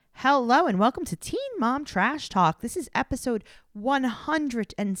Hello and welcome to Teen Mom Trash Talk. This is episode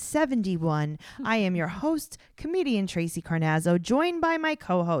 171. I am your host, comedian Tracy Carnazzo, joined by my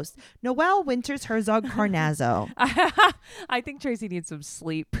co-host, Noelle Winters Herzog Carnazzo. I think Tracy needs some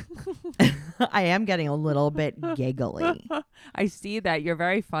sleep. I am getting a little bit giggly. I see that. You're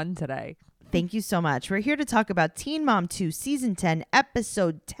very fun today. Thank you so much. We're here to talk about Teen Mom 2 Season 10,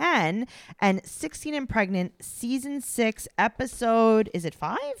 Episode 10, and 16 and Pregnant Season 6, Episode, is it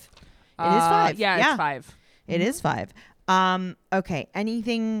 5? It is 5. Yeah, it's 5. It is 5. Okay,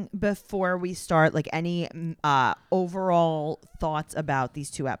 anything before we start, like any overall thoughts about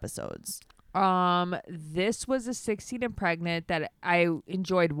these two episodes? This was a 16 and Pregnant that I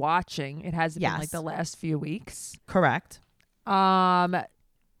enjoyed watching. It hasn't been like the last few weeks. Correct.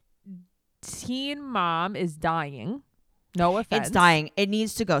 Teen Mom is dying. No offense. It's dying. It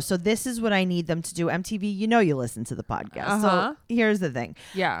needs to go. So this is what I need them to do. MTV, you know you listen to the podcast. So here's the thing.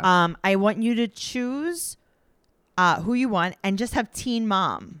 Yeah. I want you to choose who you want and just have Teen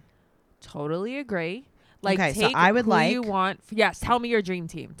Mom. Totally agree. Like, okay, take so I would who like you want. Yes, tell me your dream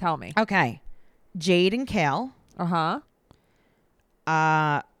team. Tell me. Okay. Jade and Kale.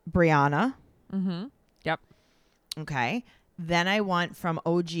 Brianna. Yep. Okay. Then I want from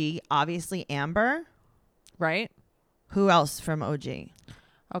OG, obviously Amber. Right. Who else from OG?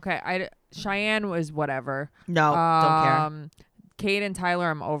 Okay. Cheyenne was whatever. No, don't care. Kate and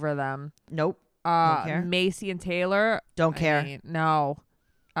Tyler, I'm over them. Nope. Don't care. Macy and Taylor. Don't care. No.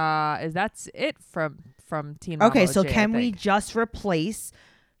 That's it from Teen Mom. Okay, OG, so can we just replace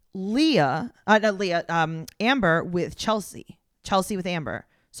Amber with Chelsea? Chelsea with Amber.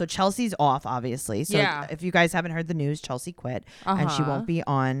 So Chelsea's off, obviously. So if you guys haven't heard the news, Chelsea quit and she won't be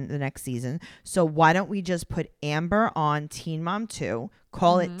on the next season. So why don't we just put Amber on Teen Mom 2,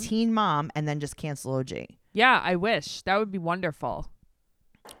 call it Teen Mom, and then just cancel OG? Yeah, I wish. That would be wonderful.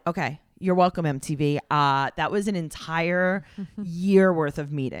 Okay. You're welcome, MTV. That was an entire year worth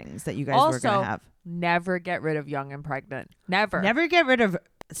of meetings that you guys were going to have. Never get rid of Young and Pregnant. Never. Never get rid of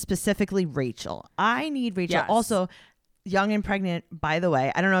specifically Rachel. I need Rachel. Yes. Also, Young and Pregnant, by the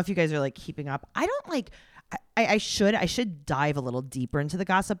way, I don't know if you guys are like keeping up. I don't like, I should dive a little deeper into the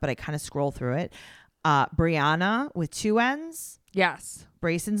gossip, but I kind of scroll through it. Brianna with 2 N's. Yes.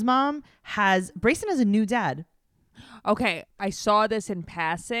 Brayson's mom Brayson has a new dad. Okay. I saw this in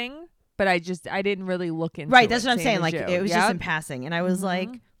passing, but I didn't really look into it. Right. That's what I'm saying. Like it was just in passing. And I was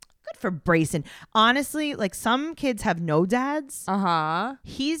like, good for Brayson. Honestly, like some kids have no dads.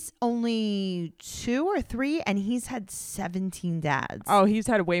 He's only 2 or 3 and he's had 17 dads. Oh, he's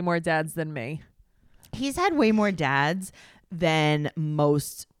had way more dads than me. He's had way more dads than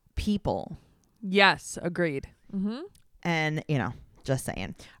most people. Yes, agreed. And, just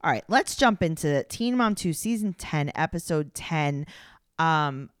saying. All right, let's jump into Teen Mom 2 Season 10, Episode 10.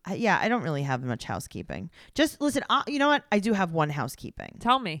 I don't really have much housekeeping. Just listen, you know what? I do have one housekeeping.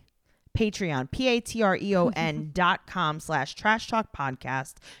 Tell me. Patreon, patreon.com/Trash Talk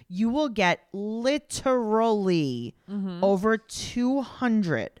Podcast. You will get literally over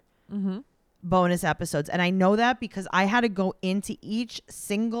 200 bonus episodes. And I know that because I had to go into each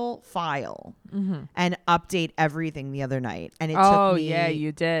single file and update everything the other night. And it took me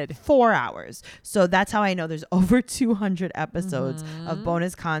you did 4 hours. So that's how I know there's over 200 episodes of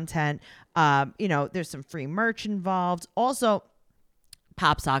bonus content. There's some free merch involved. Also,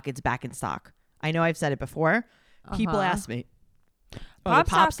 Pop Sockets back in stock. I know I've said it before. People ask me.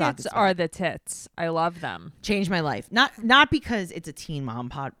 Pop Sockets are the tits. I love them. Changed my life. Not because it's a Teen Mom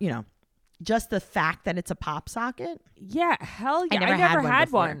pod, just the fact that it's a pop socket. Yeah, hell yeah. I never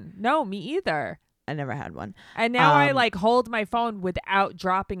had one. No, me either. I never had one. And now I hold my phone without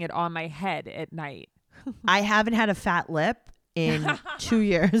dropping it on my head at night. I haven't had a fat lip in 2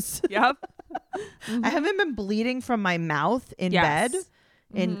 years. Yep. I haven't been bleeding from my mouth in bed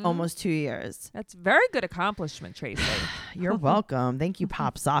in almost 2 years. That's very good accomplishment, Tracy. You're welcome. Thank you,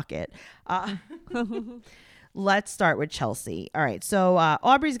 Pop Socket. Let's start with Chelsea. All right. So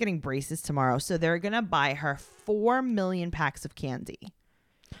Aubrey's getting braces tomorrow. So they're going to buy her 4 million packs of candy.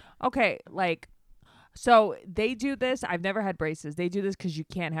 Okay. So they do this. I've never had braces. They do this because you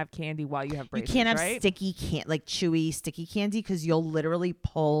can't have candy while you have braces. You can't have right? sticky chewy sticky candy because you'll literally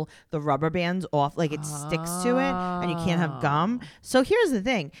pull the rubber bands off. Like it sticks to it and you can't have gum. So here's the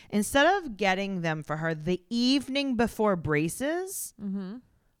thing. Instead of getting them for her the evening before braces,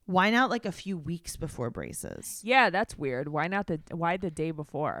 why not like a few weeks before braces? Yeah, that's weird. Why the day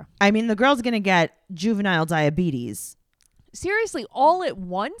before? I mean, the girl's going to get juvenile diabetes. Seriously, all at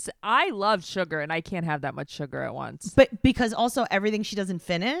once? I love sugar and I can't have that much sugar at once. But because also everything she doesn't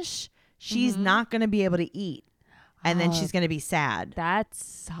finish, she's not going to be able to eat. and then she's going to be sad. That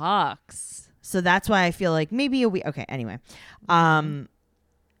sucks. So that's why I feel like maybe a week. Okay, anyway.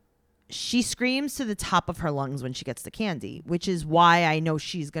 She screams to the top of her lungs when she gets the candy, which is why I know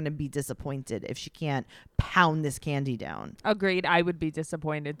she's going to be disappointed if she can't pound this candy down. Agreed. I would be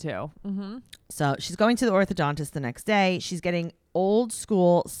disappointed too. So she's going to the orthodontist the next day. She's getting old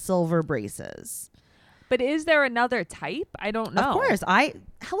school silver braces. But is there another type? I don't know. Of course. Hello,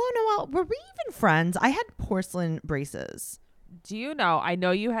 Noelle. Were we even friends? I had porcelain braces. Do you know? I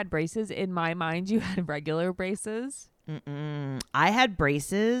know you had braces. In my mind, you had regular braces. I had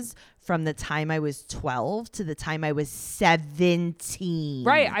braces from the time I was 12 to the time I was 17.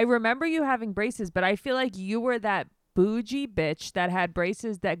 Right. I remember you having braces, but I feel like you were that bougie bitch that had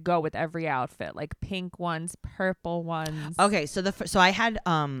braces that go with every outfit, like pink ones, purple ones. Okay, so I had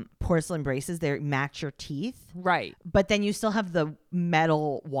porcelain braces. They match your teeth. Right. But then you still have the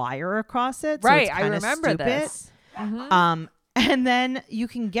metal wire across it. So right. It's I remember stupid. This. And then you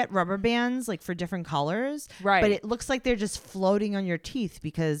can get rubber bands like for different colors. Right. But it looks like they're just floating on your teeth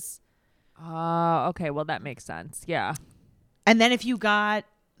because. Okay. Well, that makes sense. Yeah. And then if you got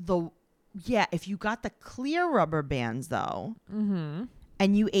the clear rubber bands though, and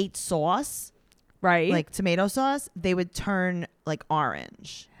you ate sauce, right, like tomato sauce, they would turn like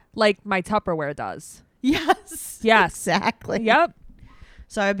orange, like my Tupperware does. Yes. Exactly. Yep.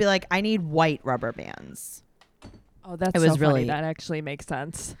 So I'd be like, I need white rubber bands. Oh, that's so funny. That actually makes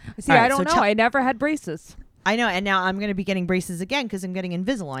sense. See, right, I don't know. I never had braces. I know, and now I'm going to be getting braces again because I'm getting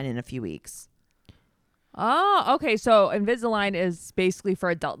Invisalign in a few weeks. Oh, okay. So Invisalign is basically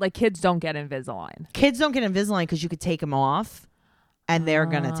for adult. Like kids don't get Invisalign. Kids don't get Invisalign because you could take them off, and they're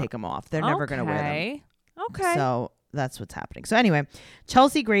going to take them off. They're never going to wear them. Okay. So that's what's happening. So anyway,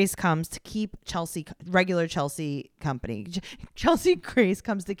 Chelsea Grace comes to keep regular Chelsea company. Chelsea Grace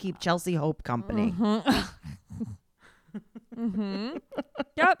comes to keep Chelsea Hope company.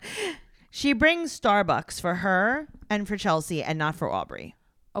 Yep. She brings Starbucks for her and for Chelsea and not for Aubrey.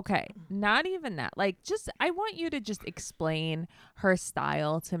 Okay, not even that. Like, I want you to just explain her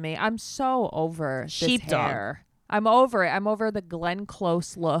style to me. I'm so over this hair. I'm over it. I'm over the Glenn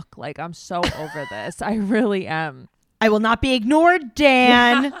Close look. Like, I'm so over this. I really am. I will not be ignored,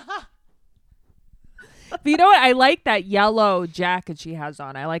 Dan. But you know what? I like that yellow jacket she has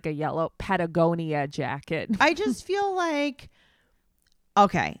on. I like a yellow Patagonia jacket. I just feel like,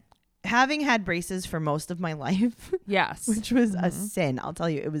 okay, having had braces for most of my life, yes, which was a sin. I'll tell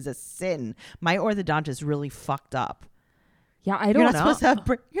you, it was a sin. My orthodontist really fucked up. Yeah, I don't know. You're not supposed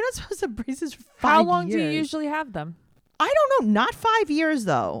to have braces for 5 years. How long do you usually have them? I don't know. Not 5 years,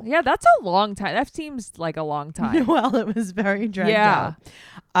 though. Yeah, that's a long time. That seems like a long time. Well, it was very dragged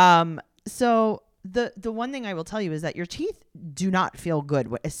out. So the one thing I will tell you is that your teeth do not feel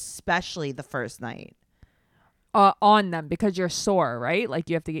good, especially the first night. On them because you're sore, right? Like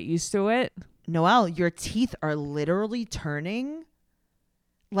you have to get used to it. Noelle, your teeth are literally turning.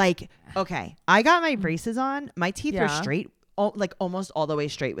 Like, okay, I got my braces on. My teeth are straight, like almost all the way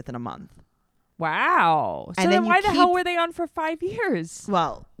straight within a month. Wow. So then why the hell were they on for 5 years?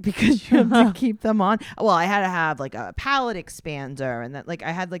 Well, because you have to keep them on. Well, I had to have like a palate expander and that, like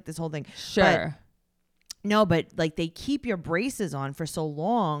I had like this whole thing. Sure. But like they keep your braces on for so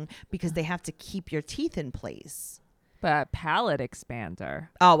long because they have to keep your teeth in place. But palate expander.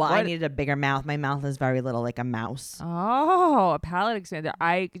 Oh, well, I needed a bigger mouth. My mouth is very little, like a mouse. Oh, a palate expander.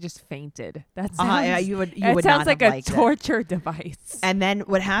 I just fainted. That sounds, you would sounds not like have a torture device. And then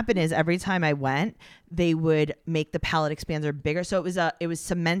what happened is every time I went, they would make the palate expander bigger. So it was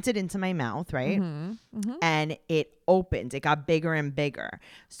cemented into my mouth, right? And it opened. It got bigger and bigger.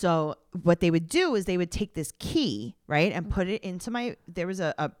 So what they would do is they would take this key, right, and put it into there was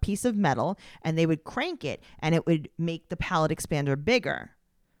a piece of metal, and they would crank it, and it would make the palate expander bigger.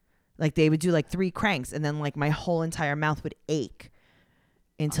 Like they would do like 3 cranks, and then like my whole entire mouth would ache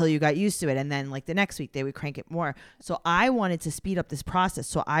until you got used to it. And then like the next week they would crank it more. So I wanted to speed up this process.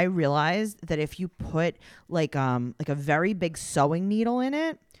 So I realized that if you put like a very big sewing needle in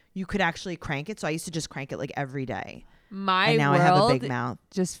it, you could actually crank it. So I used to just crank it like every day. And now I have a big mouth.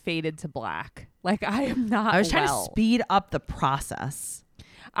 Just faded to black. Like I am not. I was trying to speed up the process.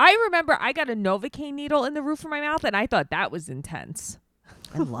 I remember I got a Novocaine needle in the roof of my mouth, and I thought that was intense.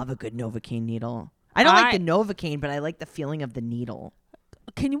 I love a good Novocaine needle. I don't like the Novocaine, but I like the feeling of the needle.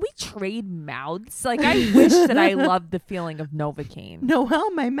 Can we trade mouths? Like, I wish that I loved the feeling of Novocaine.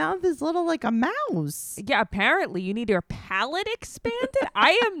 Noelle, my mouth is little like a mouse. Yeah, apparently you need your palate expanded.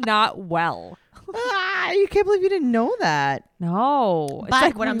 I am not well. You can't believe you didn't know that. No. But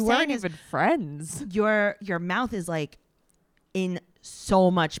like what I'm saying is even friends. Your mouth is like in so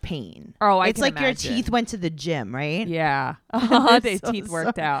much pain. Oh, it's can like imagine. Your teeth went to the gym, right? Yeah. Their teeth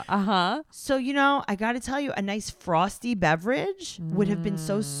worked out. So, I got to tell you, a nice frosty beverage would have been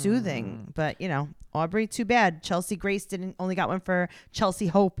so soothing. But, Aubrey, too bad. Chelsea Grace only got one for Chelsea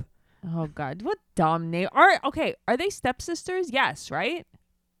Hope. Oh, God. What dumb name. Are they stepsisters? Yes, right?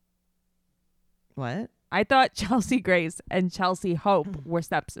 What? I thought Chelsea Grace and Chelsea Hope were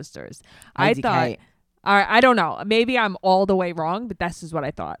stepsisters. I thought... I don't know. Maybe I'm all the way wrong, but this is what I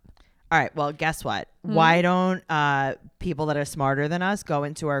thought. All right. Well, guess what? Why don't people that are smarter than us go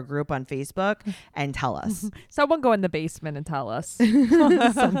into our group on Facebook and tell us? Someone go in the basement and tell us.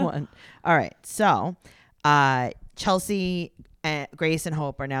 Someone. All right. So Chelsea, Grace, and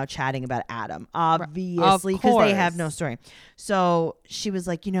Hope are now chatting about Adam, obviously, because they have no story. So she was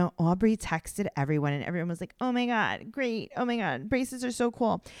like, Aubrey texted everyone and everyone was like, oh my God, great. Oh my God, braces are so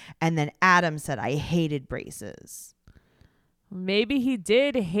cool. And then Adam said, I hated braces. Maybe he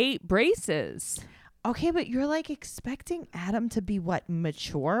did hate braces. Okay, but you're like expecting Adam to be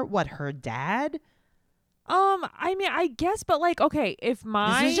mature? What, her dad? I mean, I guess, but okay, if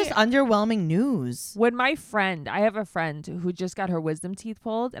this is just underwhelming news. When I have a friend who just got her wisdom teeth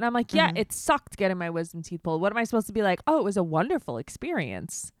pulled, and I'm like, yeah, it sucked getting my wisdom teeth pulled. What am I supposed to be like? Oh, it was a wonderful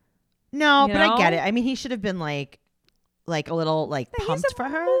experience. No, but I get it. I mean, he should have been like a little pumped for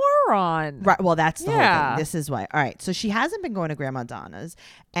her. Moron. Right. Well, that's the whole thing. This is why. All right. So she hasn't been going to Grandma Donna's,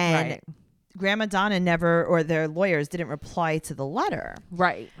 and Grandma Donna never, or their lawyers didn't reply to the letter.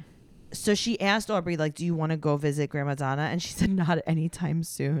 Right. So she asked Aubrey, do you want to go visit Grandma Donna? And she said, not anytime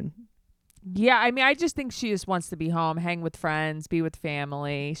soon. Yeah, I mean, I just think she just wants to be home, hang with friends, be with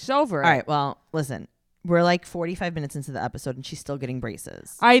family. She's over it. All right, well, listen. We're 45 minutes into the episode, and she's still getting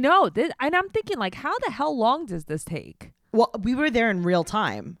braces. I know. And I'm thinking, how the hell long does this take? Well, we were there in real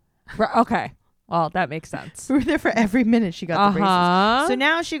time. Okay. Well, that makes sense. We were there for every minute she got the braces. So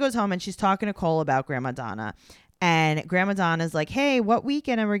now she goes home, and she's talking to Cole about Grandma Donna. And Grandma Donna's like, hey, what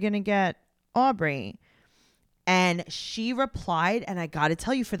weekend are we going to get Aubrey? And she replied, and I got to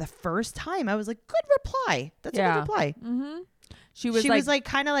tell you, for the first time, I was like, good reply. That's a good reply. Mm-hmm. She was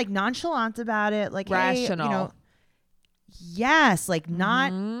kind of nonchalant about it. Rational. Hey, yes,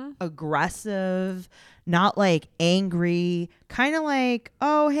 not aggressive, not angry, kind of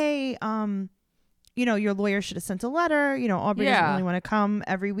oh, hey, your lawyer should have sent a letter. Aubrey doesn't really want to come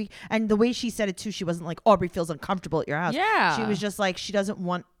every week. And the way she said it too, she wasn't like, Aubrey feels uncomfortable at your house. Yeah. She was just she doesn't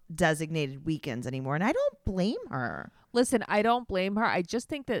want designated weekends anymore. And I don't blame her. Listen, I don't blame her. I just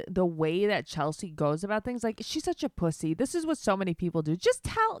think that the way that Chelsea goes about things, she's such a pussy. This is what so many people do. Just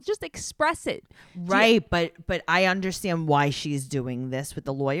express it. Right. But I understand why she's doing this with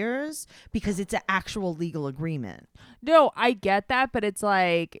the lawyers, because it's an actual legal agreement. No, I get that. But it's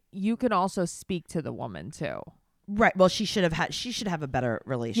you can also speak to the woman too. Right. Well, she should have a better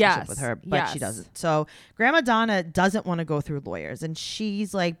relationship with her, but she doesn't. So Grandma Donna doesn't want to go through lawyers, and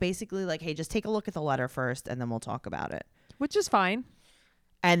she's basically hey, just take a look at the letter first, and then we'll talk about it. Which is fine.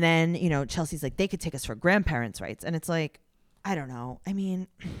 And then, Chelsea's like, they could take us for grandparents' rights. And it's I don't know. I mean,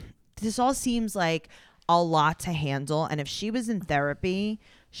 this all seems like a lot to handle. And if she was in therapy,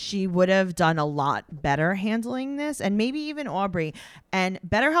 she would have done a lot better handling this, and maybe even Aubrey. And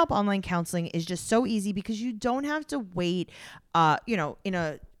BetterHelp Online Counseling is just so easy because you don't have to wait, in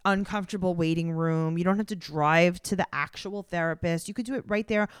a uncomfortable waiting room. You don't have to drive to the actual therapist. You could do it right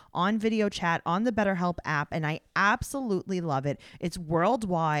there on video chat on the BetterHelp app. And I absolutely love it. It's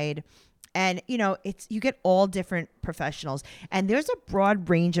worldwide. And, you get all different professionals, and there's a broad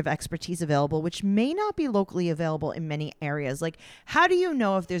range of expertise available, which may not be locally available in many areas. How do you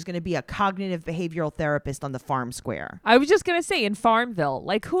know if there's going to be a cognitive behavioral therapist on the farm square? I was just going to say in Farmville,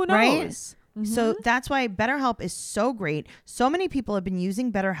 who knows? Right? Mm-hmm. So that's why BetterHelp is so great. So many people have been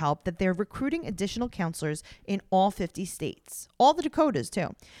using BetterHelp that they're recruiting additional counselors in all 50 states, all the Dakotas too.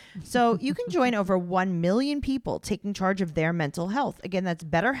 So you can join over 1 million people taking charge of their mental health. Again, that's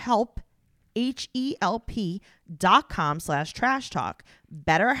BetterHelp. HELP.com/trash talk.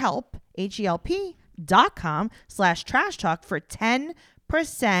 BetterHelp, HELP.com/trash talk for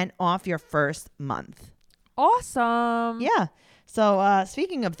 10% off your first month. Awesome. Yeah. So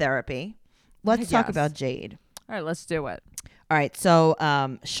speaking of therapy, let's talk about Jade. All right, let's do it. All right. So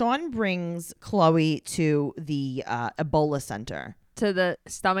Sean brings Chloe to the Ebola Center. To the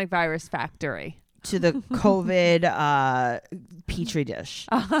stomach virus factory. To the COVID petri dish.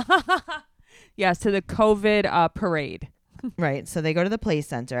 Yes, to the COVID parade. Right. So they go to the play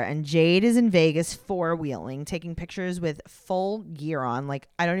center, and Jade is in Vegas 4-wheeling, taking pictures with full gear on.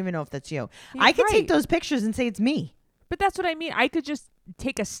 I don't even know if that's you. I could take those pictures and say it's me. But that's what I mean. I could just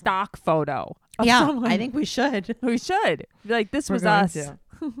take a stock photo. someone. I think we should. We should. Be like, this We're was going us. to.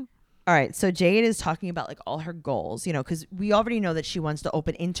 All right. So Jade is talking about like all her goals, you know, because we already know that she wants to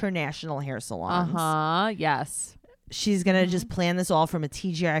open international hair salons. Yes. She's going to just plan this all from a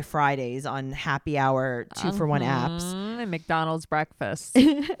TGI Fridays on happy hour 2-for-1 apps. And McDonald's breakfast.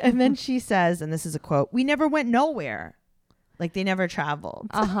 And then she says, and this is a quote, "We never went nowhere." Like they never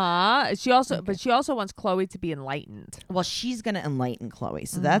traveled. She also, but she also wants Chloe to be enlightened. Well, she's going to enlighten Chloe.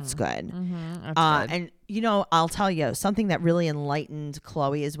 So that's good. That's good. And, you know, I'll tell you something that really enlightened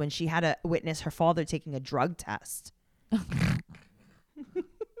Chloe is when she had to witness her father taking a drug test.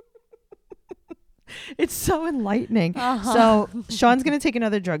 It's so enlightening. So Sean's going to take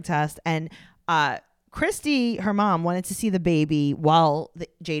another drug test. And Christy, her mom, wanted to see the baby while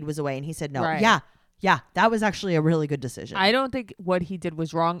Jade was away. And he said no. Right. Yeah, that was actually a really good decision. I don't think what he did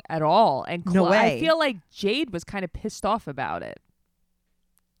was wrong at all. And No way. I feel like Jade was kind of pissed off about it.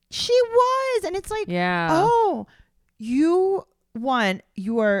 She was. And it's like, yeah. Oh, you want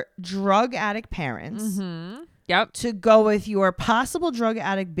your drug addict parents to go with your possible drug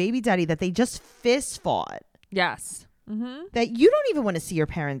addict baby daddy that they just fist fought. Yes. That you don't even want to see your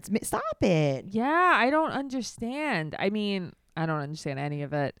parents. Stop it. Yeah, I don't understand. I mean, I don't understand any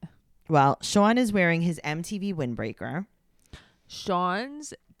of it. Well, Sean is wearing his MTV windbreaker.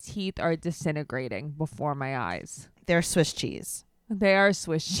 Sean's teeth are disintegrating before my eyes. They're Swiss cheese. They are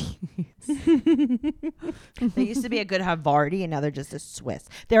Swiss cheese. They used to be a good Havarti, and now they're just a Swiss.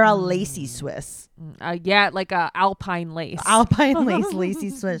 They're a lacy Swiss. Yeah, like a alpine lace. Alpine lace, lacy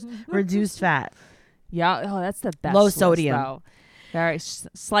Swiss, reduced fat. Yeah, oh, that's the best. Low Swiss, sodium. though. Very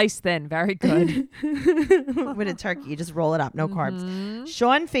sliced thin, very good. With a turkey, you just roll it up, no carbs.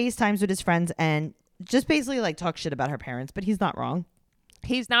 Sean FaceTimes with his friends and just basically like talk shit about her parents, but he's not wrong.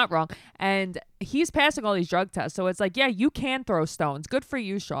 He's not wrong. And he's passing all these drug tests. So it's like, yeah, you can throw stones. Good for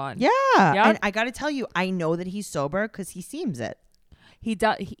you, Sean. Yeah. Yep. And I got to tell you, I know that he's sober because he seems it. He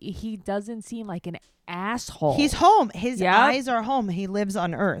doesn't seem like an asshole. He's home. His eyes are home. He lives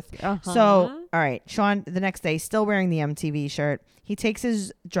on Earth. So, all right, Sean, the next day, still wearing the MTV shirt. He takes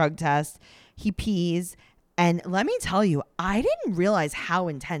his drug test. He pees. And let me tell you, I didn't realize how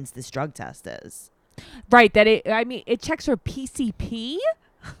intense this drug test is. Right. It checks for PCP.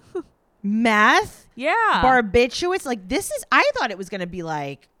 Meth. Yeah. Barbiturates. Like I thought it was going to be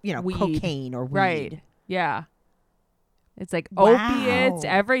like, you know, weed. Cocaine or weed. Right. Yeah. It's like Wow. opiates,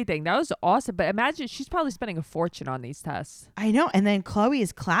 everything. That was awesome. But imagine she's probably spending a fortune on these tests. I know. And then Chloe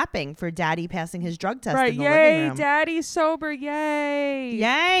is clapping for Daddy passing his drug test in the living Yay, room. Daddy's sober. Yay.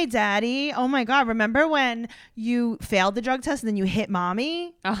 Yay, Daddy. Oh, my God. Remember when you failed the drug test and then you hit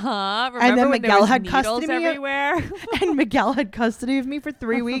Mommy? Remember and then when Miguel there had was custody needles everywhere? And Miguel had custody of me for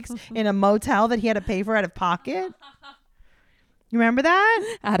 3 weeks in a motel that he had to pay for out of pocket? You remember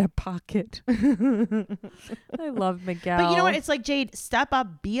that? Out of pocket. I love Miguel. But you know what? It's like, Jade, step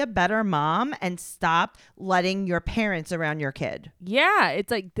up, be a better mom, and stop letting your parents around your kid. Yeah,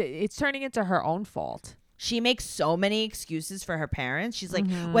 it's like it's turning into her own fault. She makes so many excuses for her parents. She's like,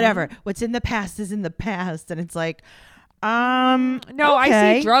 whatever, what's in the past is in the past. And it's like, no, okay.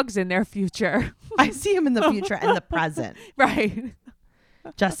 I see drugs in their future. I see them in the future and the present. Right.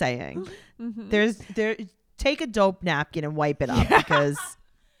 Just saying. Take a dope napkin and wipe it up because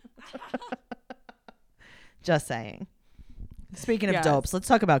just saying. Speaking of dopes, let's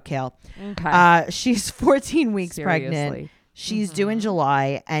talk about Kale. Okay. She's 14 weeks Seriously. pregnant. She's due in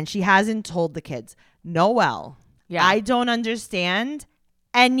July and she hasn't told the kids. Noelle, Yeah. I don't understand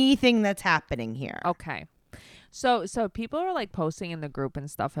anything that's happening here. Okay. So people are like posting in the group and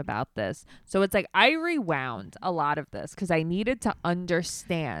stuff about this. So it's like I rewound a lot of this because I needed to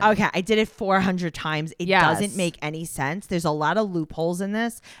understand. Okay, I did it 400 times. It Yes. doesn't make any sense. There's a lot of loopholes in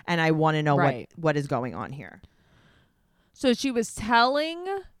this, and I want to know Right. what is going on here. So she was telling.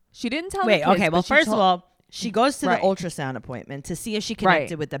 She didn't tell. Wait, the kids, okay. Well, but she first of told- all, she goes to Right. the ultrasound appointment to see if she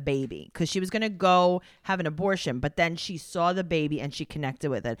connected Right. with the baby because she was going to go have an abortion, but then she saw the baby and she connected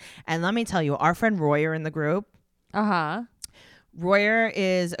with it. And let me tell you, our friend Royer in the group. Royer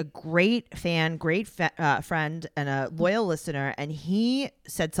is a great fan, great friend, and a loyal listener. And he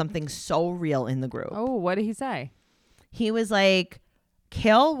said something so real in the group. Oh, what did he say? He was like,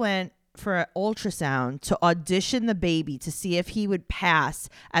 Kale went for an ultrasound to audition the baby to see if he would pass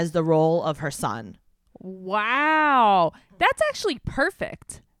as the role of her son. Wow. That's actually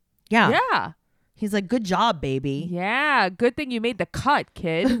perfect. Yeah. Yeah. He's like, good job, baby. Yeah. Good thing you made the cut,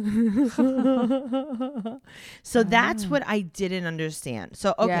 kid. So that's what I didn't understand.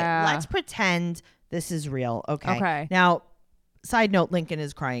 So, okay, Yeah. let's pretend this is real. Okay. Okay. Now, side note, Lincoln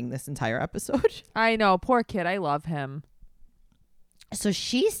is crying this entire episode. I know. Poor kid. I love him. So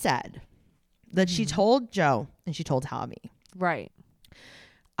she said that she told Joe and she told Javi. Right.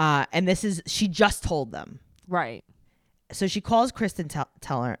 And she just told them. Right. So she calls Kristen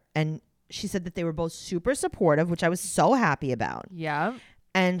Teller, and she said that they were both super supportive, which I was so happy about. Yeah.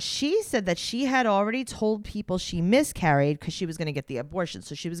 And she said that she had already told people she miscarried because she was going to get the abortion.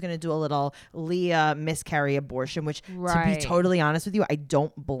 So she was going to do a little Leah miscarry abortion, which to be totally honest with you, I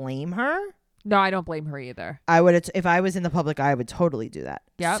don't blame her. No, I don't blame her either. I would, if I was in the public eye, I would totally do that.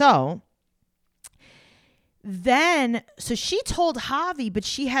 Yeah. So she told Javi, but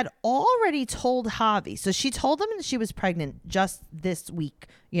she had already told Javi. So she told him that she was pregnant just this week,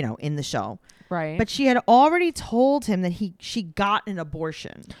 in the show. Right. But she had already told him that she got an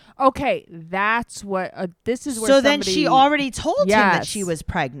abortion. Okay, that's what this is where So then she already told him that she was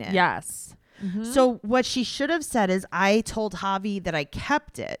pregnant. Yes. Mm-hmm. So what she should have said is, I told Javi that I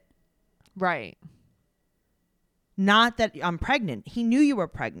kept it. Right. Not that I'm pregnant. He knew you were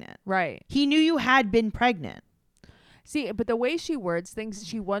pregnant. Right. He knew you had been pregnant. See, but the way she words things,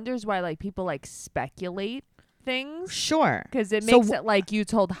 she wonders why people speculate things. Sure. Because it makes it like you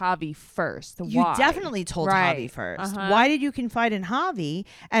told Javi first. You definitely told Javi first. Why did you confide in Javi?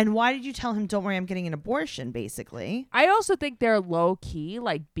 And why did you tell him, don't worry, I'm getting an abortion, basically? I also think they're low key,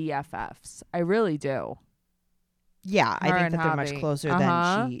 like BFFs. I really do. Yeah, I think that they're much closer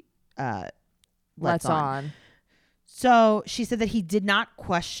than she lets on. So she said that he did not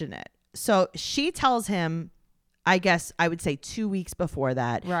question it. So she tells him, I guess I would say 2 weeks before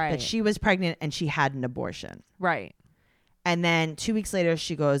that, that she was pregnant and she had an abortion. Right. And then 2 weeks later,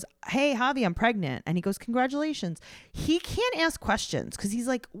 she goes, hey, Javi, I'm pregnant. And he goes, congratulations. He can't ask questions because he's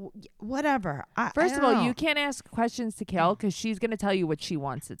like, whatever. First of all, you can't ask questions to Kel because she's going to tell you what she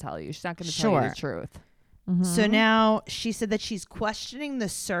wants to tell you. She's not going to tell you the truth. Mm-hmm. So now she said that she's questioning the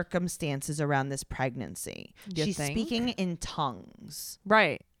circumstances around this pregnancy. She's speaking in tongues.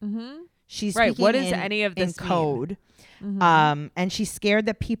 Right. Mm-hmm. She's speaking what is any of this in code. Mm-hmm. And she's scared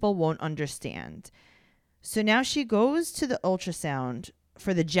that people won't understand. So now she goes to the ultrasound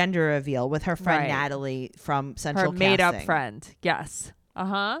for the gender reveal with her friend Natalie from Central Casting. Her made-up friend. Yes.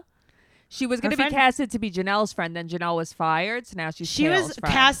 Uh-huh. She was going to be casted to be Janelle's friend, then Janelle was fired, so now she was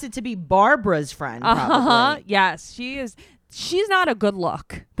friend. Casted to be Barbara's friend, probably. Yes, she is. She's not a good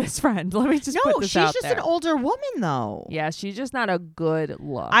look, this friend. Let me just put this out there. No, she's just an older woman, though. Yeah, she's just not a good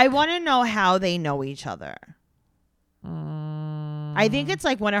look. I want to know how they know each other. I think it's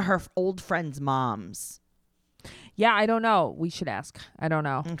like one of her old friend's moms. Yeah, I don't know. We should ask. I don't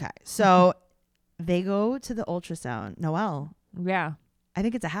know. Okay, so they go to the ultrasound. Noelle. Yeah. I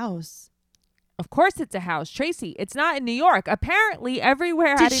think it's a house. Of course it's a house, Tracy. It's not in New York. Apparently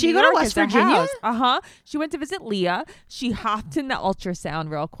everywhere Did she go to West Virginia? She went to visit Leah. She hopped in the ultrasound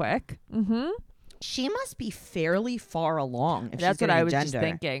real quick. Mm-hmm. She must be fairly far along. That's what I was just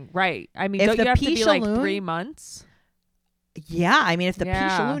thinking. Right. I mean, don't you have to be like 3 months? Yeah. I mean, if the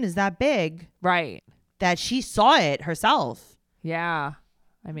P-Shalloon is that big. Right. That she saw it herself. Yeah.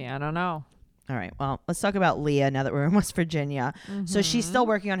 I mean, I don't know. All right. Well, let's talk about Leah now that we're in West Virginia. Mm-hmm. So she's still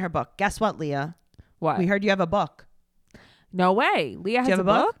working on her book. Guess what, Leah? What? We heard you have a book. No way. Leah has a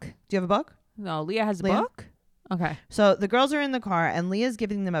book? Do you have a book? No, Leah has a book? Okay. So the girls are in the car and Leah's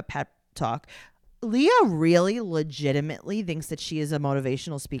giving them a pep talk. Leah really legitimately thinks that she is a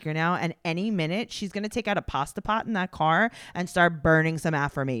motivational speaker now. And any minute she's going to take out a pasta pot in that car and start burning some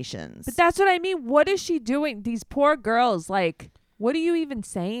affirmations. But that's what I mean. What is she doing? These poor girls, what are you even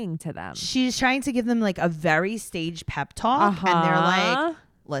saying to them? She's trying to give them a very staged pep talk. And they're like,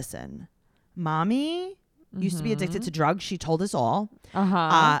 listen, mommy used to be addicted to drugs. She told us all.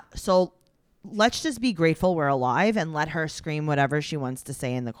 So let's just be grateful we're alive and let her scream whatever she wants to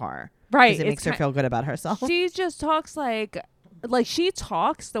say in the car. Right. Because it makes her feel good about herself. She just talks like she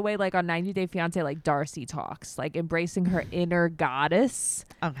talks the way on 90 Day Fiance Darcy talks, embracing her inner goddess.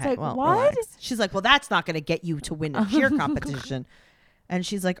 Okay, well, what? Relax. She's like, well, that's not going to get you to win a cheer competition. And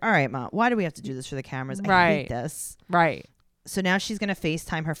she's like, all right, Mom, why do we have to do this for the cameras? I hate this. Right. So now she's going to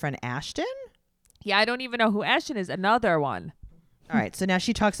FaceTime her friend Ashton. Yeah, I don't even know who Ashton is. Another one. All right. So now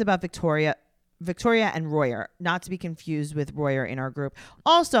she talks about Victoria and Royer, not to be confused with Royer in our group.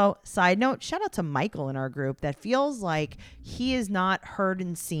 Also, side note, shout out to Michael in our group that feels like he is not heard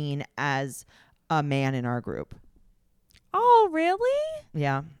and seen as a man in our group. Oh, really?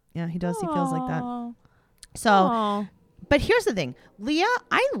 Yeah. Yeah, he does. Aww. He feels like that. So, but here's the thing. Leah,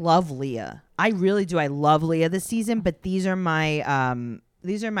 I love Leah. I really do. I love Leah this season, but these are my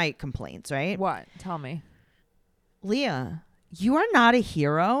complaints, right? What? Tell me. Leah, you are not a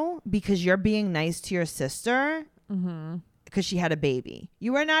hero because you're being nice to your sister. Mm-hmm. because she had a baby.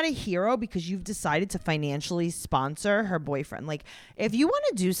 You are not a hero because you've decided to financially sponsor her boyfriend. Like, if you want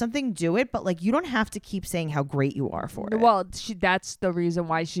to do something, do it. But like, you don't have to keep saying how great you are for it. Well, that's the reason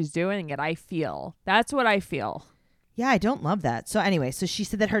why she's doing it. I feel that's what I feel. Yeah, I don't love that. So anyway, so she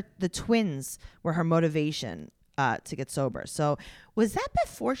said that the twins were her motivation to get sober. So was that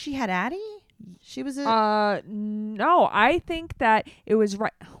before she had Addie? She was no, I think that it was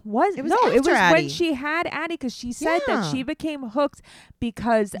right. It was Addie. when she had Addie, because she said that she became hooked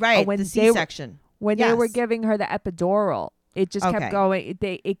because when the C-section they were giving her the epidural, it just kept going.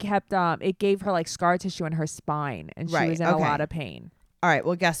 It gave her like scar tissue in her spine, and she was in a lot of pain. All right,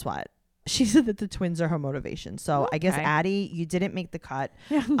 well, guess what? She said that the twins are her motivation. So I guess, Addie, you didn't make the cut.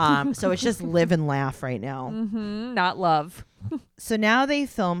 So it's just live and laugh right now. Not love. So now they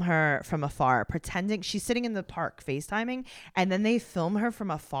film her from afar, pretending she's sitting in the park FaceTiming. And then they film her from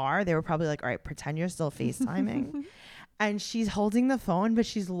afar. They were probably like, all right, pretend you're still FaceTiming. And she's holding the phone, but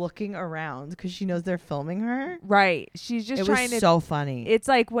she's looking around because she knows they're filming her. Right. She's just trying to. It was so funny. It's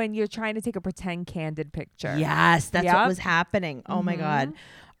like when you're trying to take a pretend candid picture. Yes, that's what was happening. Oh my God.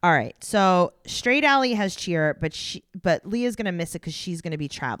 All right, so Straight Alley has cheer, but Leah's gonna miss it because she's gonna be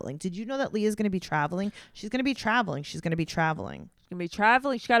traveling. Did you know that Leah's gonna be traveling? She's gonna be traveling. She's gonna be traveling.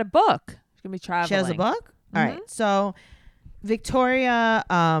 She got a book. She's gonna be traveling. She has a book. All right, so Victoria,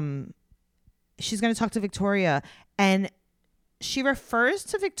 she's gonna talk to Victoria, and she refers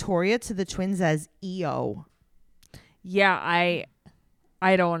to Victoria to the twins as EO. Yeah, I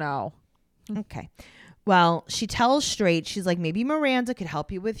don't know. Okay. Well, she tells Straight, she's like, maybe Miranda could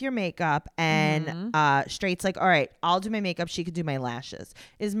help you with your makeup. And Straight's like, all right, I'll do my makeup. She could do my lashes.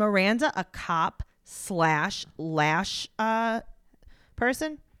 Is Miranda a cop / lash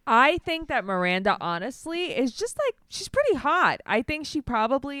person? I think that Miranda, honestly, is just like, she's pretty hot. I think she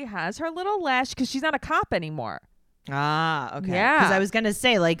probably has her little lash because she's not a cop anymore. Ah, okay. Yeah. Because I was going to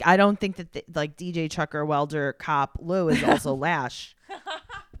say, like, I don't think that, like, DJ Chucker, Welder, Cop, Lou is also Lash.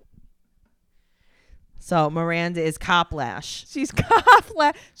 So Miranda is Cop Lash. She's Cop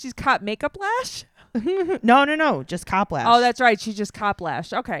Lash. She's Cop Makeup Lash? No. Just Cop Lash. Oh, that's right. She's just Cop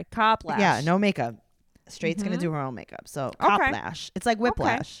Lash. Okay. Cop Lash. Yeah, no makeup. Straight's going to do her own makeup. So Cop Lash. It's like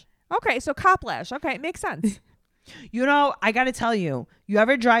Whiplash. Okay, so Cop Lash. Okay, it makes sense. You know, I got to tell you, you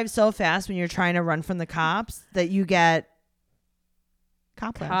ever drive so fast when you're trying to run from the cops that you get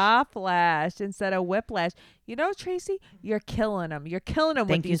Cop Lash? Cop Lash instead of Whiplash. You know, Tracy, you're killing them. You're killing them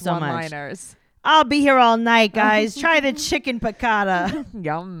with these one-liners. I'll be here all night, guys. Try the chicken piccata.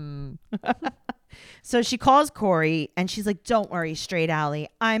 Yum. So she calls Corey and she's like, don't worry, Straight Alley.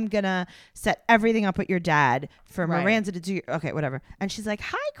 I'm going to set everything up with your dad for Miranda to do. Okay, whatever. And she's like,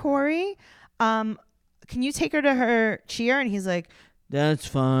 hi, Corey. Can you take her to her cheer? And he's like, that's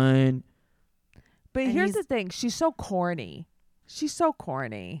fine. But here's the thing. She's so corny. She's so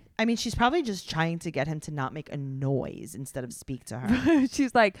corny. I mean, she's probably just trying to get him to not make a noise instead of speak to her.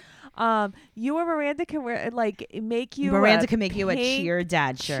 She's like, you or Miranda can make you a cheer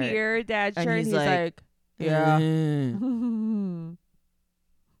dad shirt. Cheer dad shirt. And he's like, yeah.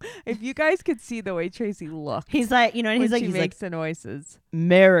 If you guys could see the way Tracy looks. He's like, and he's like, makes the noises.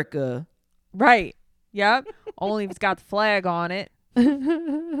 America. Right. Yep. Only if it's got the flag on it.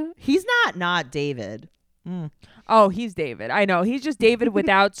 He's not David. Oh, he's David. I know. He's just David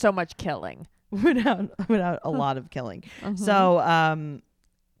without so much killing. Without a lot of killing. So,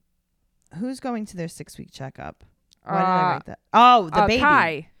 who's going to their 6-week checkup? Why did I write that? Oh, the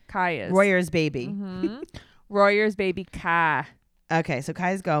baby. Kai is. Royer's baby. Mm-hmm. Royer's baby, Kai. Okay, so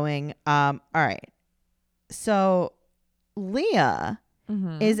Kai's going. All right. So, Leah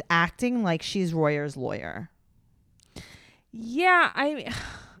is acting like she's Royer's lawyer. Yeah,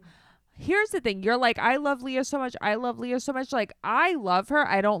 here's the thing. You're like, I love Leah so much. I love Leah so much. Like, I love her.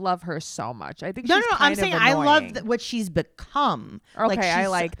 I don't love her so much. I think she's I'm saying I love what she's become. Okay, like I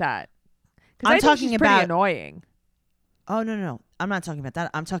like that. I'm talking about pretty annoying. Oh, no. I'm not talking about that.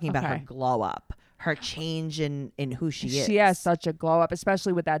 I'm talking about her glow up, her change in who she is. She has such a glow up,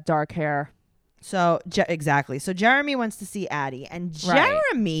 especially with that dark hair. So, exactly. So, Jeremy wants to see Addie. And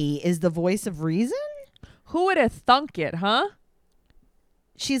Jeremy is the voice of reason? Who would have thunk it, huh?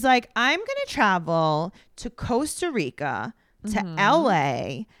 She's like, I'm going to travel to Costa Rica, to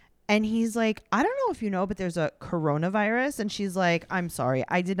LA. And he's like, I don't know if you know, but there's a coronavirus. And she's like, I'm sorry.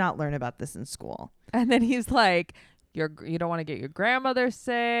 I did not learn about this in school. And then he's like, you don't want to get your grandmother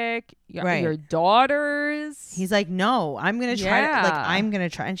sick, your daughters. He's like, no, I'm going to try. I'm going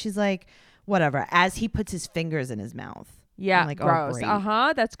to try. And she's like, whatever. As he puts his fingers in his mouth. Yeah, I'm like, gross. Oh,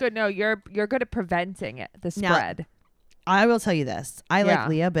 great. That's good. No, you're good at preventing it, the spread. I will tell you this. I like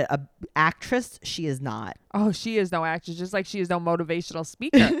Leah, but a actress, she is not. Oh, she is no actress, just like she is no motivational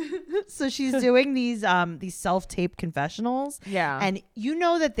speaker. So she's doing these self-tape confessionals. Yeah. And you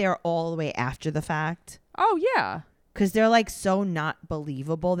know that they're all the way after the fact. Oh, yeah. Because they're like so not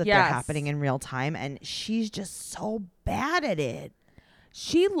believable that they're happening in real time. And she's just so bad at it.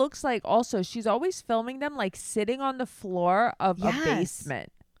 She looks like also she's always filming them like sitting on the floor of a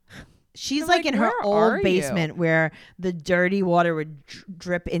basement. She's like in her old basement where the dirty water would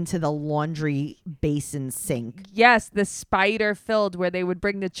drip into the laundry basin sink. Yes, the spider filled where they would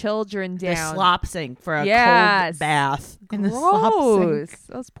bring the children down. The slop sink for a cold bath. In the slop sink.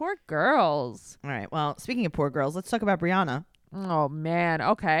 Those poor girls. All right. Well, speaking of poor girls, let's talk about Brianna. Oh, man.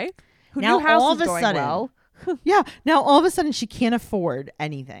 Okay. Who now knew house all is of a going sudden, well? Yeah. Now all of a sudden she can't afford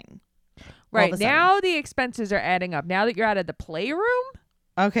anything. Right. Now the expenses are adding up. Now that you're out of the playroom.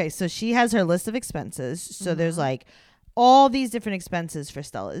 Okay, so she has her list of expenses. So there's like all these different expenses for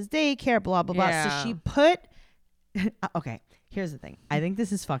Stella's daycare, blah, blah, blah. So she put... Okay, here's the thing. I think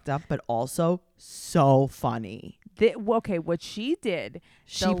this is fucked up, but also so funny. Okay, what she did...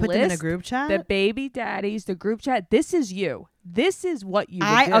 She put them in a group chat? The baby daddies, the group chat. This is you. This is what you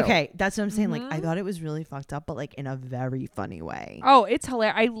would do. Okay, that's what I'm saying. Like, I thought it was really fucked up, but like in a very funny way. Oh, it's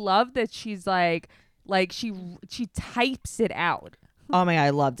hilarious. I love that she's like she types it out. Oh my God, I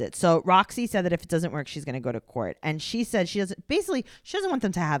loved it. So Roxy said that if it doesn't work, she's going to go to court. And she said she doesn't want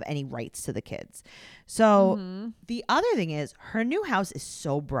them to have any rights to the kids. So the other thing is her new house is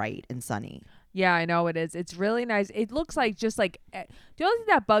so bright and sunny. Yeah, I know it is. It's really nice. It looks like the only thing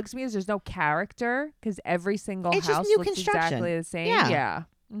that bugs me is there's no character because every single house just new looks construction. exactly the same. Yeah.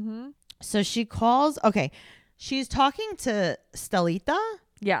 So she calls. Okay. She's talking to Stellita.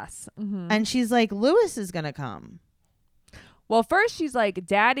 Yes. And she's like, Lewis is going to come. Well, first she's like,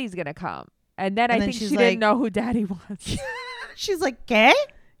 Daddy's going to come. And then I think she didn't know who Daddy was. She's like, ¿Qué?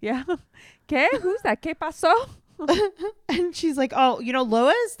 Yeah. ¿Qué? Who's that? ¿Qué pasó? And she's like, oh, you know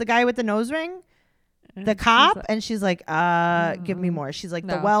Lewis, the guy with the nose ring? The cop? And she's like, give me more. She's like,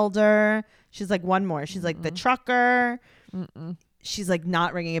 the welder. She's like, one more. She's like, the trucker. She's like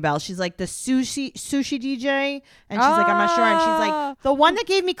not ringing a bell. She's like the sushi DJ. And she's like, I'm not sure. And she's like, the one that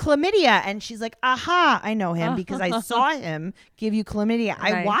gave me chlamydia. And she's like, aha, I know him because I saw him give you chlamydia.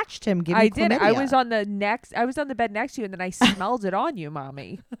 I watched him give you chlamydia. I was on the bed next to you and then I smelled it on you,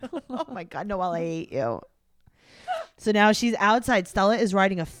 mommy. Oh my God, Noelle, I hate you. So now she's outside. Stella is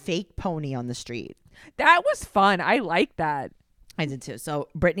riding a fake pony on the street. That was fun. I like that. I did too. So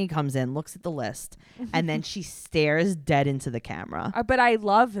Brittany comes in, looks at the list, and then she stares dead into the camera. But I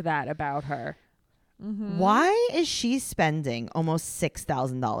love that about her. Why is she spending almost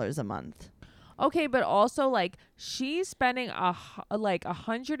 $6,000 a month? Okay, but also like she's spending like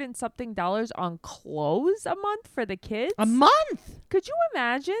 $100 and something on clothes a month for the kids. A month? Could you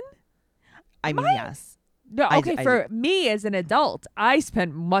imagine? I mean, yes. No, okay, for me as an adult, I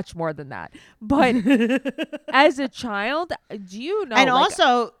spend much more than that. But as a child, do you know? And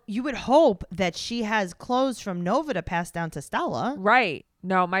also, you would hope that she has clothes from Nova to pass down to Stella. Right.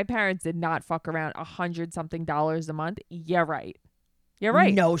 No, my parents did not fuck around $100 something a month. Yeah, right. You're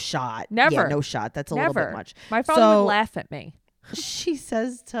right. No shot. Never. Yeah, no shot. That's a little bit much. My father would laugh at me. She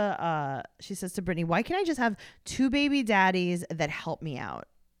says to Brittany, why can't I just have two baby daddies that help me out?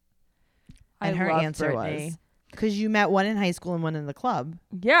 And her answer was, because you met one in high school and one in the club.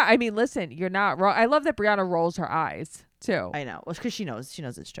 Yeah, I mean, listen, you're not wrong. I love that Brianna rolls her eyes, too. I know. Well, because she knows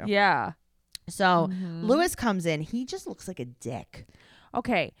it's true. Yeah. So Lewis comes in. He just looks like a dick.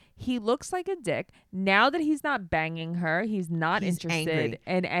 Okay, he looks like a dick. Now that he's not banging her, he's interested. Angry.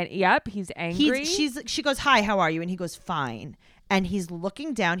 And yep, he's angry. She goes, hi, how are you? And he goes, fine. And he's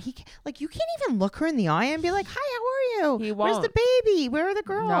looking down. You can't even look her in the eye and be like, hi, how are you? He won't. Where's the baby? Where are the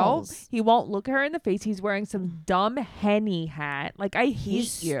girls? No, he won't look her in the face. He's wearing some dumb Henny hat. Like, I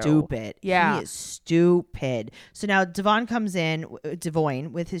hate you. Stupid. Yeah. He is stupid. So now Devon comes in,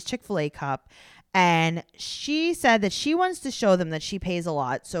 Devoyne, with his Chick-fil-A cup. And she said that she wants to show them that she pays a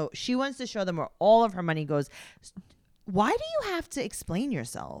lot. So she wants to show them where all of her money goes. Why do you have to explain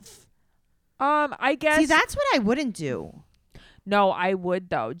yourself? I guess. See, that's what I wouldn't do. No, I would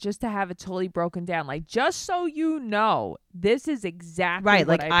though, just to have it totally broken down. Like, just so you know, this is exactly right.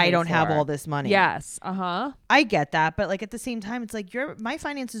 What Like, I don't for. have all this money. Yes. I get that, but like at the same time, it's like my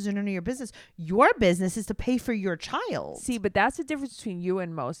finances are none of your business. Your business is to pay for your child. See, but that's the difference between you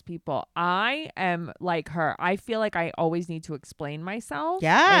and most people. I am like her. I feel like I always need to explain myself.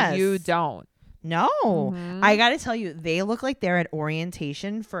 Yes. And you don't. No, I got to tell you, they look like they're at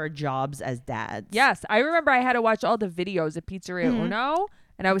orientation for jobs as dads. Yes. I remember I had to watch all the videos at Pizzeria Uno.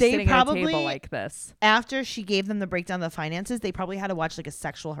 and I was sitting at a table like this. After she gave them the breakdown of the finances, they probably had to watch like a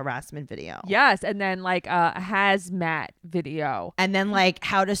sexual harassment video. Yes, and then like a hazmat video. And then like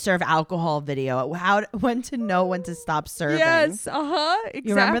how to serve alcohol video. When to know when to stop serving. Yes, exactly.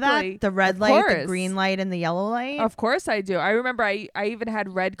 You remember that? The red light, the green light, and the yellow light? Of course I do. I remember I even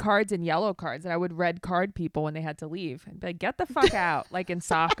had red cards and yellow cards, and I would red card people when they had to leave. I'd be like, get the fuck out, like in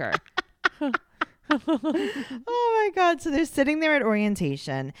soccer. Oh my God. So they're sitting there at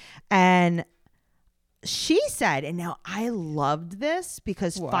orientation, and she said, and now I loved this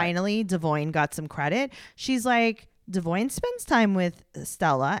because finally Devoyne got some credit. She's like, Devoyne spends time with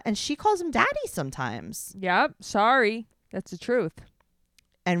Stella and she calls him daddy sometimes. Yep. Sorry. That's the truth.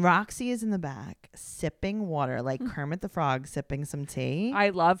 And Roxy is in the back sipping water like Kermit the Frog sipping some tea. I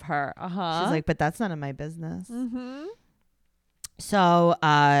love her. She's like, but that's none of my business. Mm-hmm. So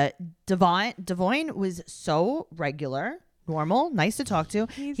Devoyne was so regular, normal, nice to talk to.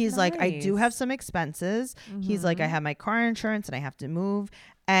 He's nice. like, I do have some expenses. Mm-hmm. He's like, I have my car insurance and I have to move.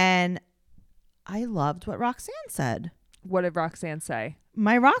 And I loved what Roxanne said. What did Roxanne say?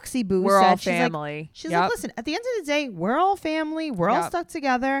 My Roxy boo we're said, all family. She's like, listen, at the end of the day, we're all family. We're all stuck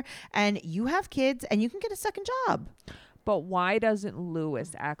together. And you have kids and you can get a second job. But why doesn't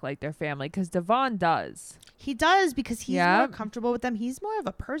Lewis act like their family? Because Devon does. He does because he's more comfortable with them. He's more of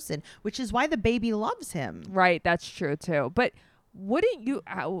a person, which is why the baby loves him. Right. That's true, too. But wouldn't you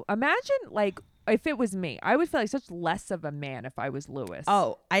imagine, like, if it was me, I would feel like such less of a man if I was Lewis.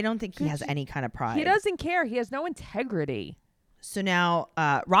 Oh, I don't think he has any kind of pride. He doesn't care. He has no integrity. So now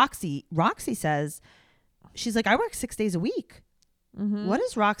Roxy says, she's like, I work 6 days a week. Mm-hmm. What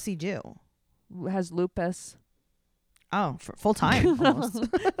does Roxy do? Has lupus. Oh, for full time. Almost.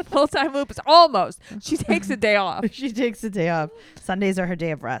 Full-time lupus. Almost. She takes a day off. She takes a day off. Sundays are her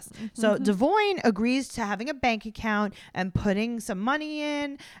day of rest. So Devoyne agrees to having a bank account and putting some money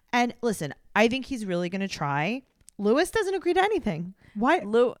in. And listen, I think he's really going to try. Lewis doesn't agree to anything. Why?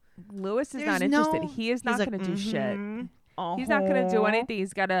 Lewis is not interested. He is not going to do shit. He's not going to do anything.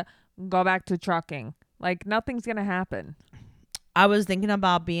 He's got to go back to trucking. Like, nothing's going to happen. I was thinking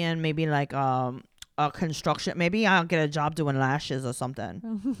about being maybe like a construction. Maybe I'll get a job doing lashes or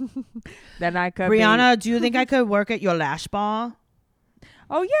something. Then I could. Brianna, do you think I could work at your lash bar?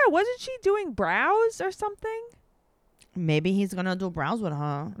 Oh yeah, wasn't she doing brows or something? Maybe he's gonna do brows with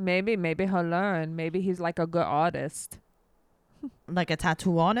her. Maybe he'll learn. Maybe he's like a good artist. Like a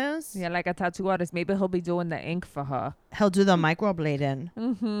tattoo artist? Yeah, like a tattoo artist. Maybe he'll be doing the ink for her. He'll do the microblading.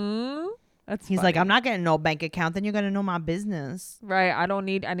 Mm-hmm. He's funny. Like, I'm not getting no bank account. Then you're going to know my business. Right. I don't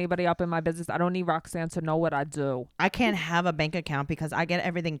need anybody up in my business. I don't need Roxanne to know what I do. I can't have a bank account because I get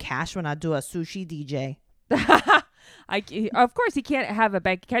everything cash when I do a sushi DJ. Of course, he can't have a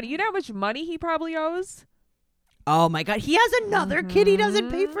bank account. You know how much money he probably owes? Oh, my God. He has another kid he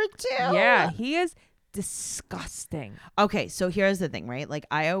doesn't pay for, too. Yeah, he is disgusting. Okay, so here's the thing, right? Like,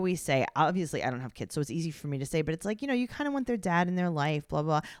 I always say, obviously I don't have kids, so it's easy for me to say, but it's like, you know, you kind of want their dad in their life, blah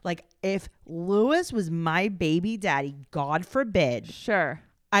blah. Like, if Lewis was my baby daddy, God forbid, sure,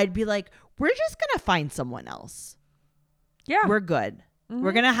 I'd be like, we're just gonna find someone else. Yeah, we're good.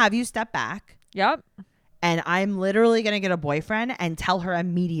 We're gonna have you step back. Yep. And I'm literally gonna get a boyfriend and tell her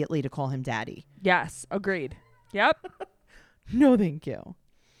immediately to call him daddy. Yes, agreed. Yep. No, thank you.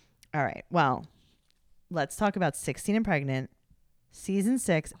 All right, well, let's talk about 16 and Pregnant, season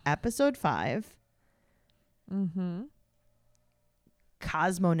 6, episode 5.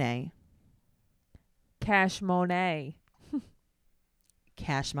 Cosmonet. Cash Monet.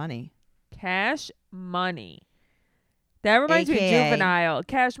 Cash money. Cash money. That reminds me of Juvenile.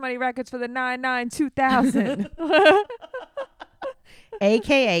 Cash Money Records for the 9/9/2000.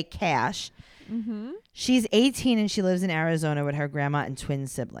 AKA Cash. She's 18 and she lives in Arizona with her grandma and twin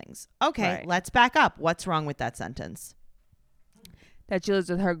siblings. Okay, right. Let's back up. What's wrong with that sentence? That she lives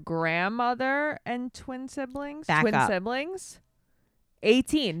with her grandmother and twin siblings? Twin siblings?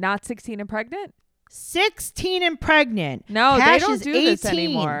 18, not 16 and pregnant? 16 and pregnant. No, Cash they don't do 18. this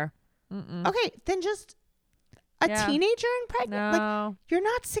anymore. Okay, then just a teenager and pregnant? No. Like, you're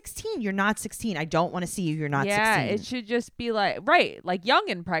not 16. You're not 16. I don't want to see you. You're not 16. Yeah, it should just be like, right, like young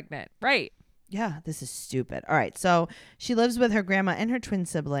and pregnant. Right. Yeah, this is stupid. All right, so she lives with her grandma and her twin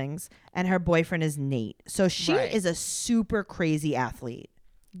siblings, and her boyfriend is Nate. So she is a super crazy athlete.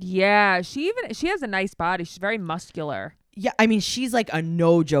 Yeah, she has a nice body. She's very muscular. Yeah, I mean, she's like a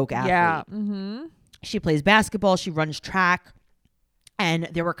no-joke athlete. Yeah. She plays basketball. She runs track. And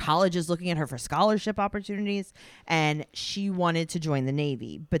there were colleges looking at her for scholarship opportunities, and she wanted to join the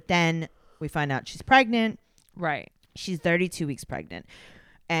Navy. But then we find out she's pregnant. Right. She's 32 weeks pregnant.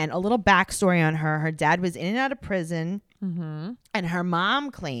 And a little backstory on her. Her dad was in and out of prison. Mm-hmm. And her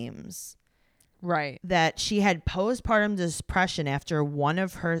mom claims right that she had postpartum depression after one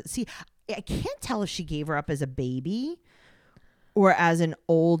of her... See, I can't tell if she gave her up as a baby or as an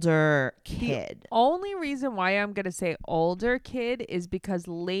older kid. The only reason why I'm going to say older kid is because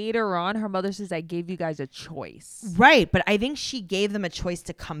later on her mother says, I gave you guys a choice. Right. But I think she gave them a choice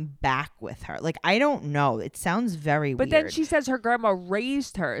to come back with her. Like, I don't know. It sounds very but weird. But then she says her grandma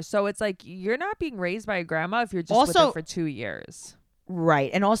raised her. So it's like, you're not being raised by a grandma if you're just with her for 2 years.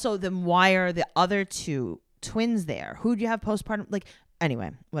 Right. And also, then why are the other two twins there? Who do you have postpartum? Like,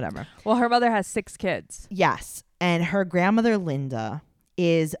 anyway, whatever. Well, her mother has 6 kids. Yes. And her grandmother, Linda,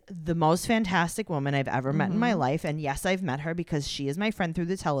 is the most fantastic woman I've ever met in my life. And yes, I've met her because she is my friend through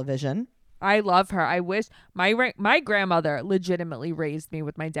the television. I love her. I wish my grandmother legitimately raised me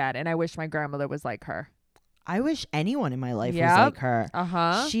with my dad. And I wish my grandmother was like her. I wish anyone in my life was like her.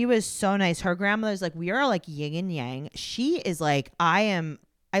 Uh-huh. She was so nice. Her grandmother's like, we are like yin and yang. She is like, I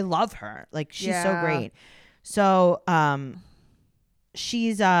love her. Like, she's so great. So,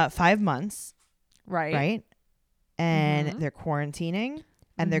 she's 5 months. Right. And they're quarantining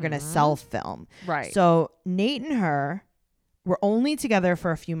and they're going to self-film. Right. So Nate and her were only together for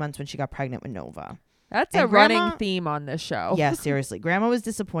a few months when she got pregnant with Nova. That's a running theme on this show. Yeah, seriously. Grandma was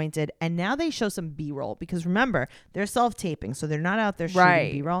disappointed. And now they show some B-roll because remember, they're self-taping. So they're not out there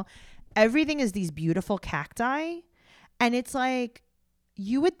shooting B-roll. Everything is these beautiful cacti. And it's like,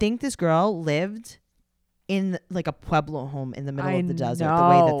 you would think this girl lived in like a Pueblo home in the middle of the desert, the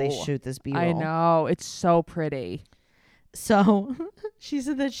way that they shoot this B-roll. I know. It's so pretty. So she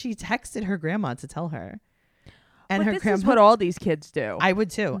said that she texted her grandma to tell her. And her this grandma, is what all these kids do. I would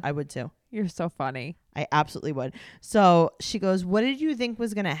too. I would too. You're so funny. I absolutely would. So she goes, what did you think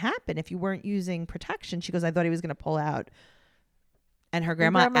was going to happen if you weren't using protection? She goes, I thought he was going to pull out. And her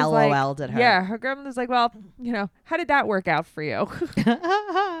grandma LOL'd at her. Yeah, her grandma's like, well, how did that work out for you?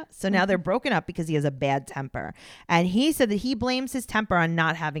 So now they're broken up because he has a bad temper. And he said that he blames his temper on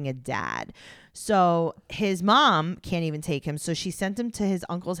not having a dad. So his mom can't even take him. So she sent him to his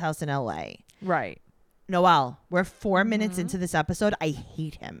uncle's house in LA. Right. Noelle, we're 4 minutes into this episode. I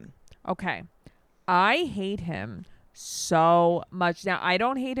hate him. Okay. I hate him so much. Now, I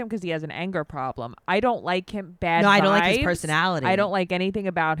don't hate him because he has an anger problem. I don't like him. Bad vibes. I don't like his personality. I don't like anything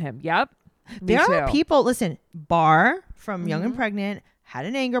about him. Yep. There are people, listen, Bar from Young and Pregnant had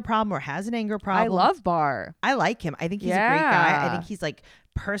an anger problem or has an anger problem. I love Bar. I like him. I think he's a great guy. I think he's like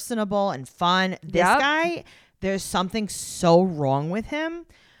personable and fun. This guy, there's something so wrong with him.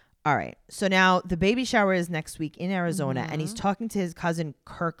 All right. So now the baby shower is next week in Arizona and he's talking to his cousin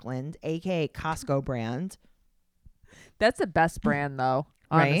Kirkland, aka Costco brand. That's the best brand though.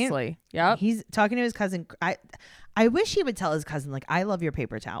 Honestly. Right? Yep. He's talking to his cousin. I wish he would tell his cousin, like, I love your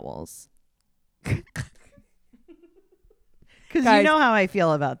paper towels. Because you know how I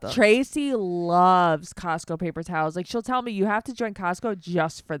feel about them. Tracy loves Costco paper towels. Like, she'll tell me, you have to join Costco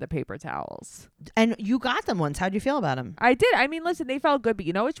just for the paper towels. And you got them once. How'd you feel about them? I did. I mean, listen, they felt good. But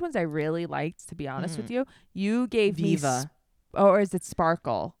you know which ones I really liked, to be honest with you? You gave Viva. me... or is it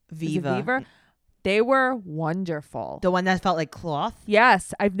Sparkle? Viva. Viva? They were wonderful. The one that felt like cloth?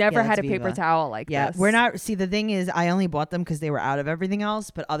 Yes. I've never had a Viva. paper towel like this. We're not... See, the thing is, I only bought them because they were out of everything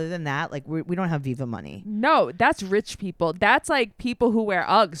else. But other than that, like, we don't have Viva money. No, that's rich people. That's like people who wear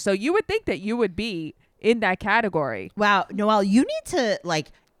Uggs. So you would think that you would be in that category. Wow. Noelle, you need to,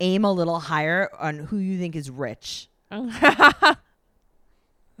 like, aim a little higher on who you think is rich.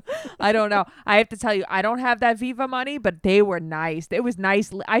 I don't know. I have to tell you, I don't have that Viva money, but they were nice. It was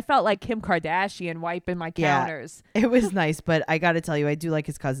nice. I felt like Kim Kardashian wiping my counters. It was nice, but I got to tell you, I do like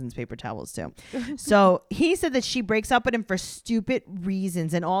his cousin's paper towels too. So he said that she breaks up with him for stupid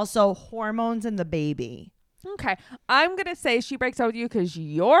reasons and also hormones in the baby. Okay. I'm going to say she breaks up with you because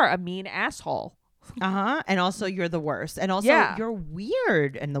you're a mean asshole. And also you're the worst. And also you're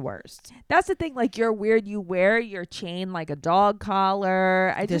weird and the worst. That's the thing. Like, you're weird. You wear your chain like a dog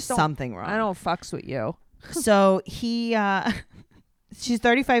collar. There's something wrong. I don't fucks with you. So she's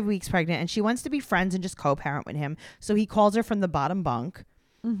 35 weeks pregnant and she wants to be friends and just co-parent with him. So he calls her from the bottom bunk.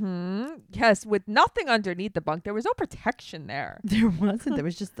 Yes, with nothing underneath the bunk. There was no protection there. There wasn't. There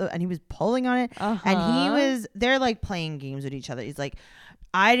was just and he was pulling on it. And they're like playing games with each other. He's like,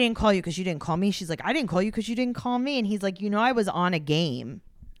 I didn't call you because you didn't call me. She's like, I didn't call you because you didn't call me. And he's like, I was on a game.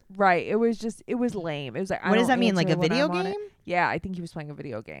 Right. It was lame. It was like, what does that mean? Like a video game? Yeah, I think he was playing a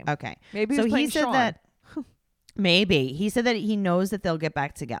video game. Okay. Maybe he said Sean. That maybe he said that he knows that they'll get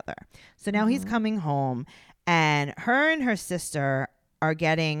back together. So now he's coming home and her and her sister are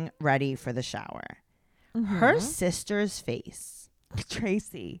getting ready for the shower. Her sister's face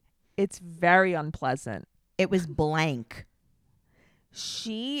Tracy, it's very unpleasant. It was blank.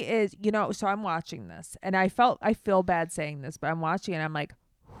 She is, so I'm watching this and I feel bad saying this, but I'm watching and I'm like,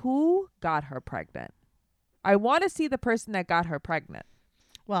 who got her pregnant? I want to see the person that got her pregnant.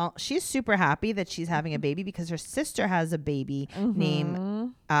 Well, she's super happy that she's having a baby because her sister has a baby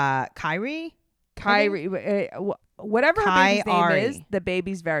named Kyrie. Whatever her baby's name is, the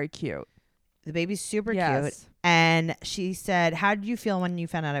baby's very cute. The baby's super cute. And she said, how did you feel when you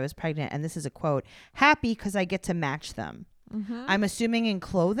found out I was pregnant? And this is a quote, happy because I get to match them. I'm assuming in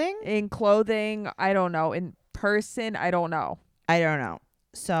clothing? In clothing, I don't know. In person, I don't know.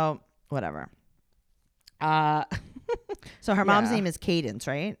 So, whatever. So her mom's name is Cadence,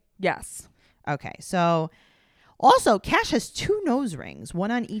 right? Yes. Okay. So also Cash has 2 nose rings,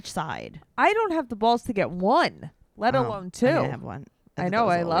 one on each side. I don't have the balls to get one, let alone 2. I have one. I know.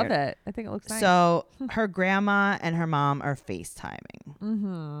 I love it. I think it looks nice. So her grandma and her mom are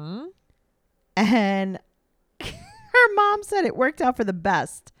FaceTiming. And her mom said it worked out for the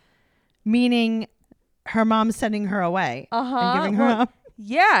best, meaning her mom's sending her away and giving her up.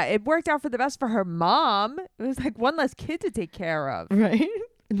 Yeah, it worked out for the best for her mom. It was like one less kid to take care of. Right?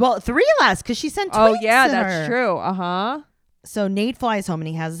 Well, 3 less because she sent twins to that's her. True. So Nate flies home and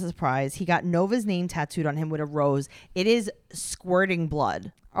he has a surprise. He got Nova's name tattooed on him with a rose. It is squirting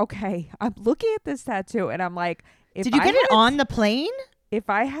blood. Okay. I'm looking at this tattoo and I'm like, did you get it on the plane? If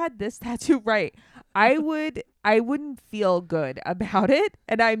I had this tattoo right, I wouldn't feel good about it.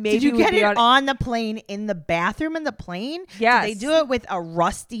 And I maybe did you get it on the plane in the bathroom in the plane? Yes. Did they do it with a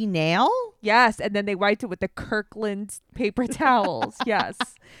rusty nail? Yes, and then they wiped it with the Kirkland paper towels. Yes.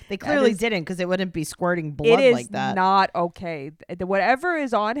 They clearly didn't because it wouldn't be squirting blood like that. It is not okay. Whatever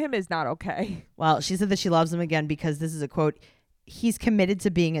is on him is not okay. Well, she said that she loves him again because this is a quote, he's committed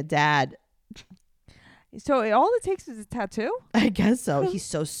to being a dad. So all it takes is a tattoo? I guess so. He's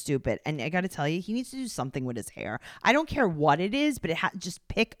so stupid. And I got to tell you, he needs to do something with his hair. I don't care what it is, but just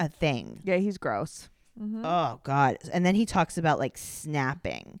pick a thing. Yeah, he's gross. Oh, God. And then he talks about like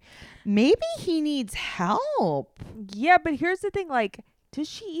snapping. Maybe he needs help. Yeah, but here's the thing. Like, does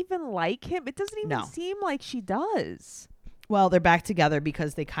she even like him? It doesn't even seem like she does. Well, they're back together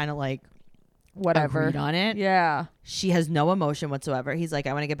because they kind of like agreed on it. Yeah. She has no emotion whatsoever. He's like,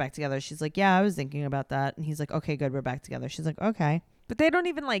 I want to get back together. She's like, yeah, I was thinking about that. And he's like, okay, good. We're back together. She's like, okay. But they don't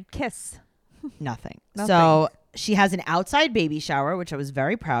even like kiss. Nothing. So she has an outside baby shower, which I was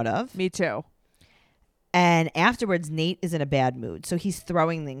very proud of. Me too. And afterwards, Nate is in a bad mood. So he's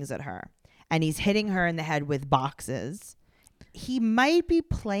throwing things at her and he's hitting her in the head with boxes. He might be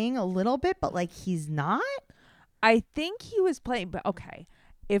playing a little bit, but like he's not. I think he was playing, but okay.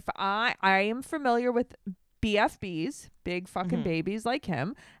 If I am familiar with BFBs, big fucking babies like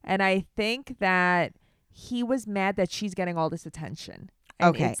him, and I think that he was mad that she's getting all this attention.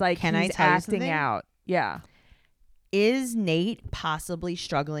 And okay, it's like can he's I tell acting you something? out. Yeah. Is Nate possibly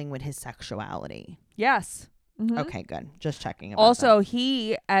struggling with his sexuality? Yes. Okay, good. Just checking. About Also, that.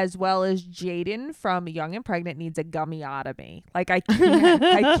 he, as well as Jaden from Young and Pregnant, needs a gummyotomy. Like I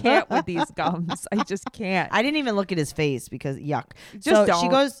can't with these gums. I just can't. I didn't even look at his face because yuck. Just so she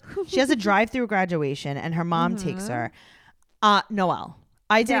goes. She has a drive-through graduation, and her mom takes her. Noelle,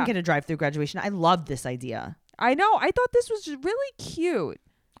 I didn't get a drive-through graduation. I loved this idea. I know. I thought this was really cute.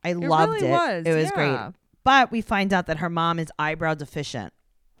 I loved really it. It was great. But we find out that her mom is eyebrow deficient.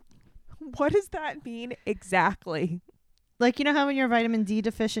 What does that mean exactly? Like, you know how when you're vitamin D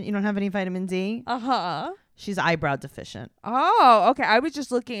deficient, you don't have any vitamin D? She's eyebrow deficient. Oh, okay. I was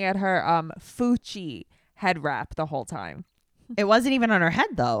just looking at her Fuchi head wrap the whole time. It wasn't even on her head,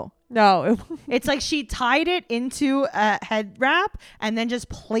 though. No. It's like she tied it into a head wrap and then just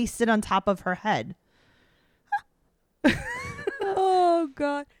placed it on top of her head. Oh,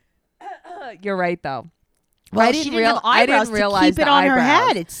 God. You're right, though. Well, she didn't have eyebrows to keep it on her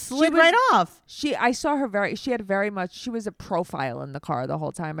head. It slid right off. I saw her she was a profile in the car the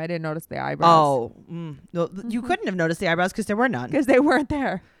whole time. I didn't notice the eyebrows. Oh, no, you couldn't have noticed the eyebrows because there were none. Because they weren't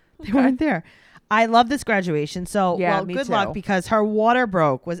there. They weren't there. I love this graduation. So, good luck because her water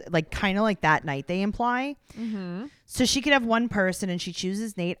broke was like kind of like that night they imply. So she could have one person and she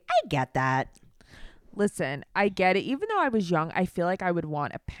chooses Nate. I get that. Listen, I get it. Even though I was young, I feel like I would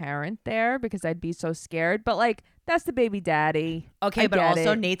want a parent there because I'd be so scared. But like, that's the baby daddy. Okay, but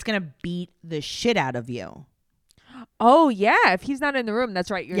also Nate's going to beat the shit out of you. Oh, yeah. If he's not in the room, that's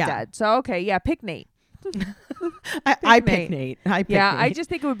right. You're dead. So, okay. Yeah. Pick Nate. I pick Nate. I just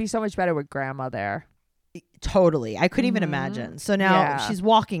think it would be so much better with grandma there. Totally. I couldn't even imagine. So now she's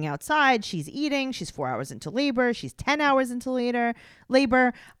walking outside. She's eating. She's 4 hours into labor. She's 10 hours into labor.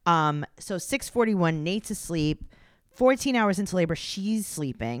 So 6:41, Nate's asleep. 14 hours into labor, she's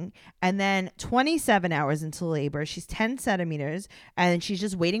sleeping. And then 27 hours into labor, she's 10 centimeters. And she's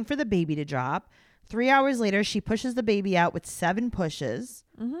just waiting for the baby to drop. 3 hours later, she pushes the baby out with 7 pushes.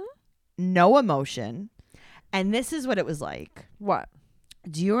 Mm-hmm. No emotion. And this is what it was like. What?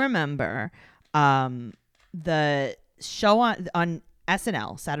 Do you remember the show on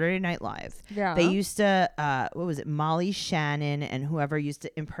SNL, Saturday Night Live? Yeah. They used to, what was it? Molly Shannon and whoever used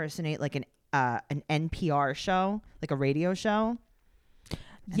to impersonate like an NPR show, like a radio show.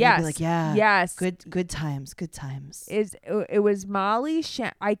 And yes. Be like, yeah. Yes. Good times. Good times. It was Molly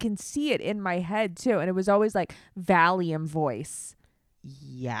I can see it in my head too. And it was always like Valium voice.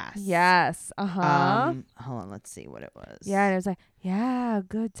 Yes. Yes. Uh-huh. Hold on. Let's see what it was. Yeah. And it was like, yeah,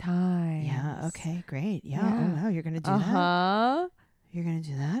 good times. Yeah. Okay. Great. Yeah. Oh, wow. You're going to do that? Uh-huh. You're going to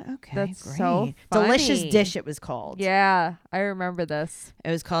do that? Okay. That's great. So funny. Delicious Dish it was called. Yeah. I remember this. It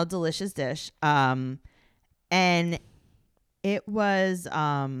was called Delicious Dish. And it was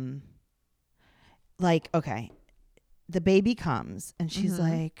like, okay, the baby comes and she's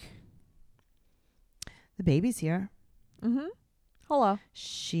like, the baby's here. Mm-hmm. Hello.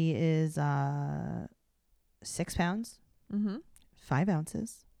 She is 6 pounds, 5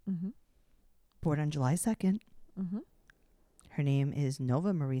 ounces, born on July 2nd. Mm-hmm. Her name is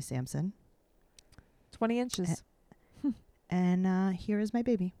Nova Marie Sampson. 20 inches. And here is my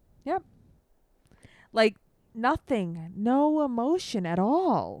baby. Yep. Like nothing. No emotion at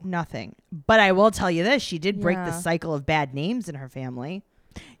all. Nothing. But I will tell you this. She did break the cycle of bad names in her family.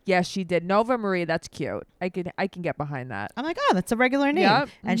 Yes, she did. Nova Marie, that's cute. I can get behind that. I'm like, oh, that's a regular name. Yep.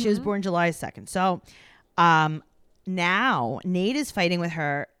 And she was born July 2nd. So now Nate is fighting with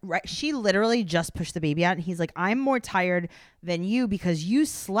her. Right? She literally just pushed the baby out. And he's like, I'm more tired than you because you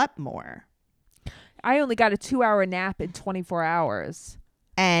slept more. I only got a 2-hour nap in 24 hours.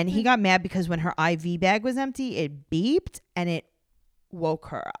 And he got mad because when her IV bag was empty, it beeped and it woke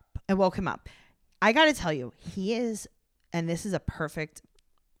her up. It woke him up. I got to tell you, he is, and this is a perfect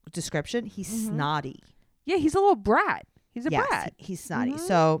description, he's snotty. Yeah, he's a little brat. He's a brat. He's snotty.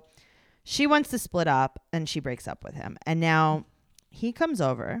 So she wants to split up and she breaks up with him. And now he comes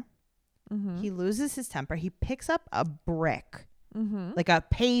over. He loses his temper. He picks up a brick, like a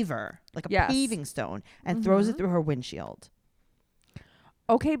paver, like a paving stone, and throws it through her windshield.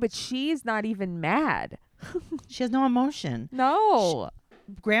 Okay, but she's not even mad. She has no emotion. No.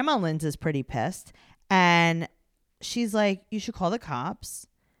 Grandma Lynn's is pretty pissed. And she's like, you should call the cops.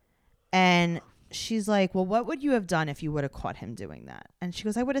 And she's like, well, what would you have done if you would have caught him doing that? And she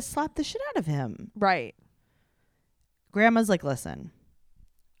goes, I would have slapped the shit out of him. Right. Grandma's like, listen,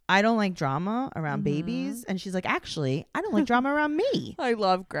 I don't like drama around babies. And she's like, actually, I don't like drama around me. I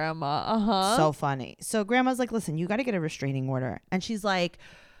love Grandma. Uh-huh. So funny. So Grandma's like, listen, you got to get a restraining order. And she's like,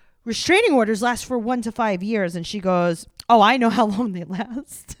 restraining orders last for 1 to 5 years. And she goes, oh, I know how long they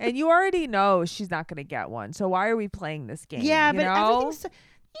last. And you already know she's not going to get one. So why are we playing this game? Yeah, but everything's...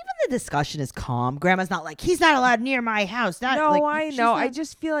 Even the discussion is calm. Grandma's not like, he's not allowed near my house. Not, no, like, I know. I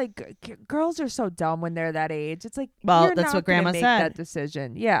just feel like girls are so dumb when they're that age. It's like, well, you're that's not what Grandma make said. That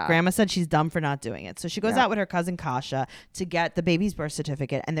decision. Yeah. Grandma said she's dumb for not doing it. So she goes out with her cousin Kasha to get the baby's birth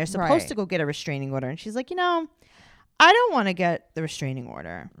certificate. And they're supposed to go get a restraining order. And she's like, I don't want to get the restraining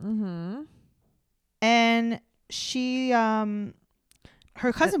order. And she...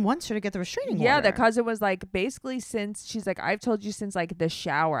 her cousin wants her to get the restraining order. Yeah, the cousin was like, basically, since she's like, I've told you since like the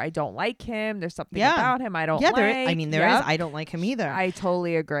shower, I don't like him. There's something about him I don't like. There is. I don't like him either. I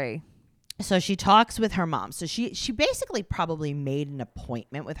totally agree. So she talks with her mom. So she basically probably made an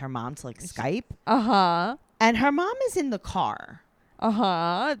appointment with her mom to like Skype. And her mom is in the car.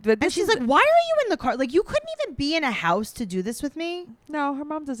 But she's like, why are you in the car? Like, you couldn't even be in a house to do this with me? No, her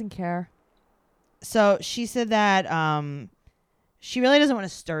mom doesn't care. So she said that she really doesn't want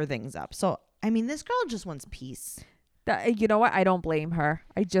to stir things up. So, I mean, this girl just wants peace. You know what? I don't blame her.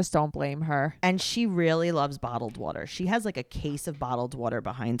 I just don't blame her. And she really loves bottled water. She has like a case of bottled water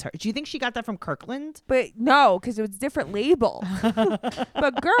behind her. Do you think she got that from Kirkland? But no, because it was a different label.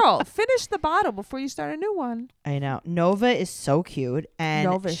 But girl, finish the bottle before you start a new one. I know. Nova is so cute. And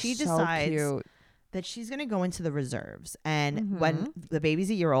Nova's she so decides cute. that she's going to go into the reserves. And when the baby's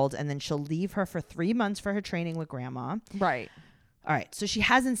a year old, and then she'll leave her for 3 months for her training with grandma. Right. All right. So she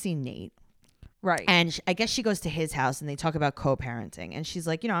hasn't seen Nate. Right. And I guess she goes to his house and they talk about co-parenting. And she's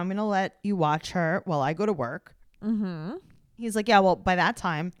like, I'm going to let you watch her while I go to work. He's like, yeah, well, by that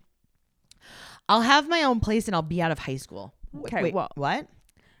time, I'll have my own place and I'll be out of high school. Okay. Wait, well, what?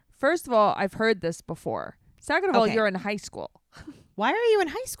 First of all, I've heard this before. Second of all, you're in high school. Why are you in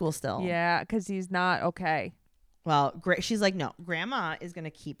high school still? Yeah, because he's not okay. Well, she's like, no, grandma is going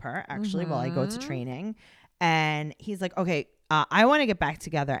to keep her actually while I go to training. And he's like, okay, I want to get back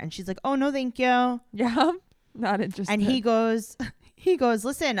together. And she's like, oh, no, thank you. Yeah. Not interested. And he goes,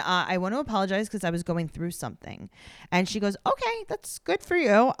 listen, I want to apologize because I was going through something. And she goes, okay, that's good for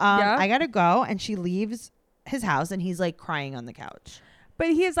you. I got to go. And she leaves his house and he's like crying on the couch. But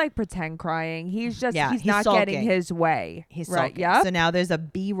he's like pretend crying. He's just, he's not sulking. getting his way. He's right. sulking. Yeah. So now there's a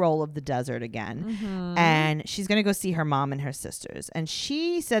B-roll of the desert again. Mm-hmm. And she's going to go see her mom and her sisters. And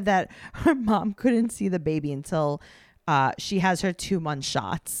she said that her mom couldn't see the baby until she has her 2-month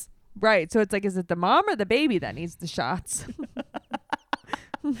shots. Right. So it's like, is it the mom or the baby that needs the shots?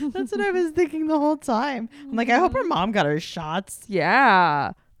 That's what I was thinking the whole time. I'm like, I hope her mom got her shots.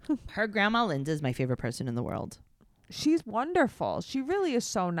 Yeah. Her grandma Linda is my favorite person in the world. She's wonderful. She really is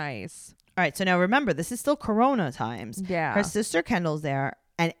so nice. All right. So now remember, this is still Corona times. Yeah. Her sister Kendall's there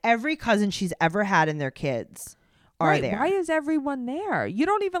and every cousin she's ever had and their kids are there. Why is everyone there? You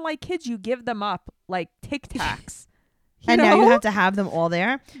don't even like kids. You give them up like Tic Tacs. Now you have to have them all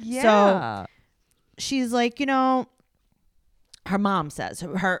there. Yeah. So she's like, her mom says,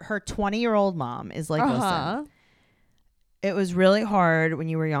 her 20-year-old mom is like, listen, it was really hard when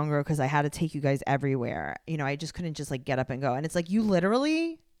you were younger because I had to take you guys everywhere. I just couldn't just like get up and go. And it's like, you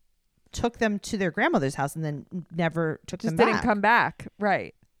literally took them to their grandmother's house and then never took them back. Just didn't come back.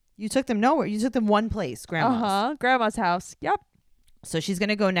 Right. You took them nowhere. You took them one place, grandma's. Grandma's house. Yep. So she's going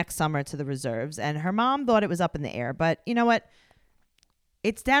to go next summer to the reserves. And her mom thought it was up in the air. But you know what?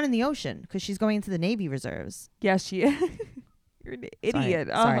 It's down in the ocean because she's going into the Navy reserves. Yes, she is. You're an idiot.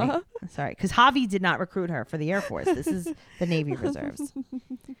 Sorry. Because Javi did not recruit her for the Air Force. This is the Navy reserves.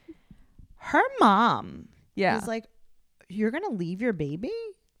 Her mom is like, you're going to leave your baby?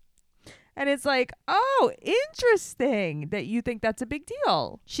 And it's like, oh, interesting that you think that's a big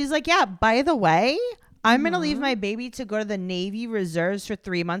deal. She's like, yeah, by the way, I'm going to leave my baby to go to the Navy reserves for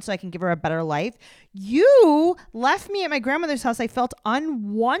 3 months so I can give her a better life. You left me at my grandmother's house. I felt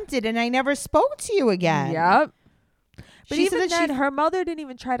unwanted and I never spoke to you again. Yep. But even then, her mother didn't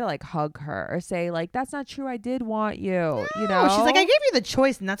even try to like hug her or say like, that's not true. I did want you. No, you know, she's like, I gave you the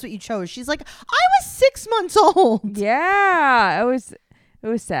choice and that's what you chose. She's like, I was 6 months old. Yeah, it was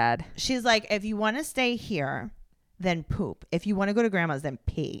sad. She's like, if you want to stay here, then poop. If you want to go to grandma's, then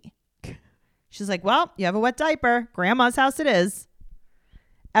pee. She's like, well, you have a wet diaper. Grandma's house it is.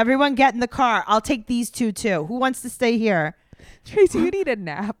 Everyone get in the car. I'll take these two too. Who wants to stay here? Tracy, you need a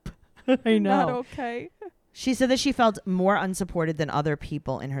nap. I know. Not okay. She said that she felt more unsupported than other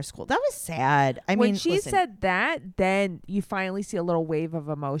people in her school. That was sad. When she said that, then you finally see a little wave of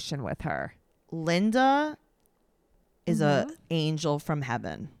emotion with her. Linda is a angel from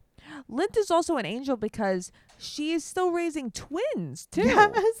heaven. Linda's also an angel because she is still raising twins too.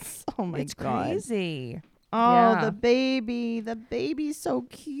 Yes. Oh my God. It's crazy. Oh, yeah. The baby's so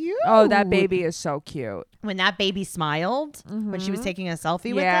cute. Oh, that baby is so cute. When that baby smiled when she was taking a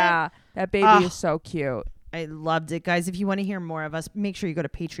selfie with it. Yeah, that baby is so cute. I loved it, guys. If you want to hear more of us, make sure you go to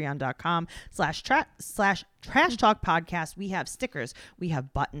patreon.com/Trash Talk Podcast. We have stickers. We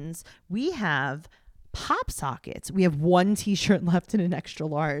have buttons. We have pop sockets. We have one t-shirt left in an extra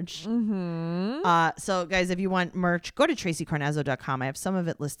large. So guys, if you want merch, go to tracycarnazzo.com. I have some of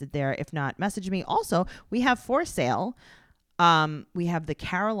it listed there. If not, message me. Also, we have for sale. We have the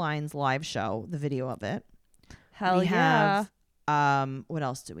Caroline's live show, the video of it. Hell yeah. What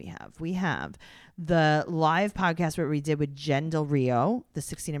else do we have? We have the live podcast where we did with Jen Del Rio, the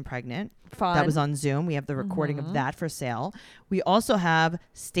 16 and Pregnant. Fun. That was on Zoom. We have the recording of that for sale. We also have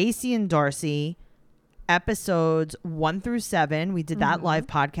Stacy and Darcy episodes 1 through 7. We did that live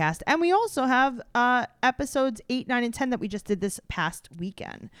podcast. And we also have episodes 8, 9, and 10 that we just did this past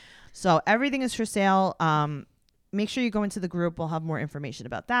weekend. So everything is for sale. Make sure you go into the group. We'll have more information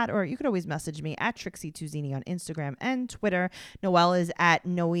about that. Or you could always message me at Trixie Tuzini on Instagram and Twitter. Noelle is at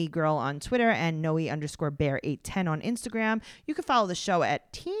NoeGirl on Twitter and Noe_Bear810 on Instagram. You can follow the show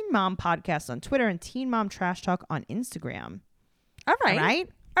at Teen Mom Podcast on Twitter and Teen Mom Trash Talk on Instagram. All right.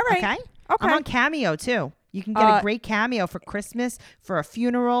 Okay. I'm on Cameo too. You can get a great cameo for Christmas, for a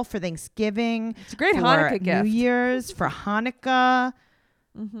funeral, for Thanksgiving. It's a great Hanukkah gift. New Year's, for Hanukkah.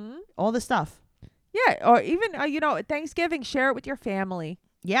 All the stuff. Yeah, or even, Thanksgiving, share it with your family.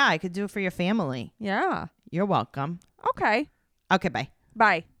 Yeah, I could do it for your family. Yeah. You're welcome. Okay. Okay, bye.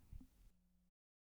 Bye.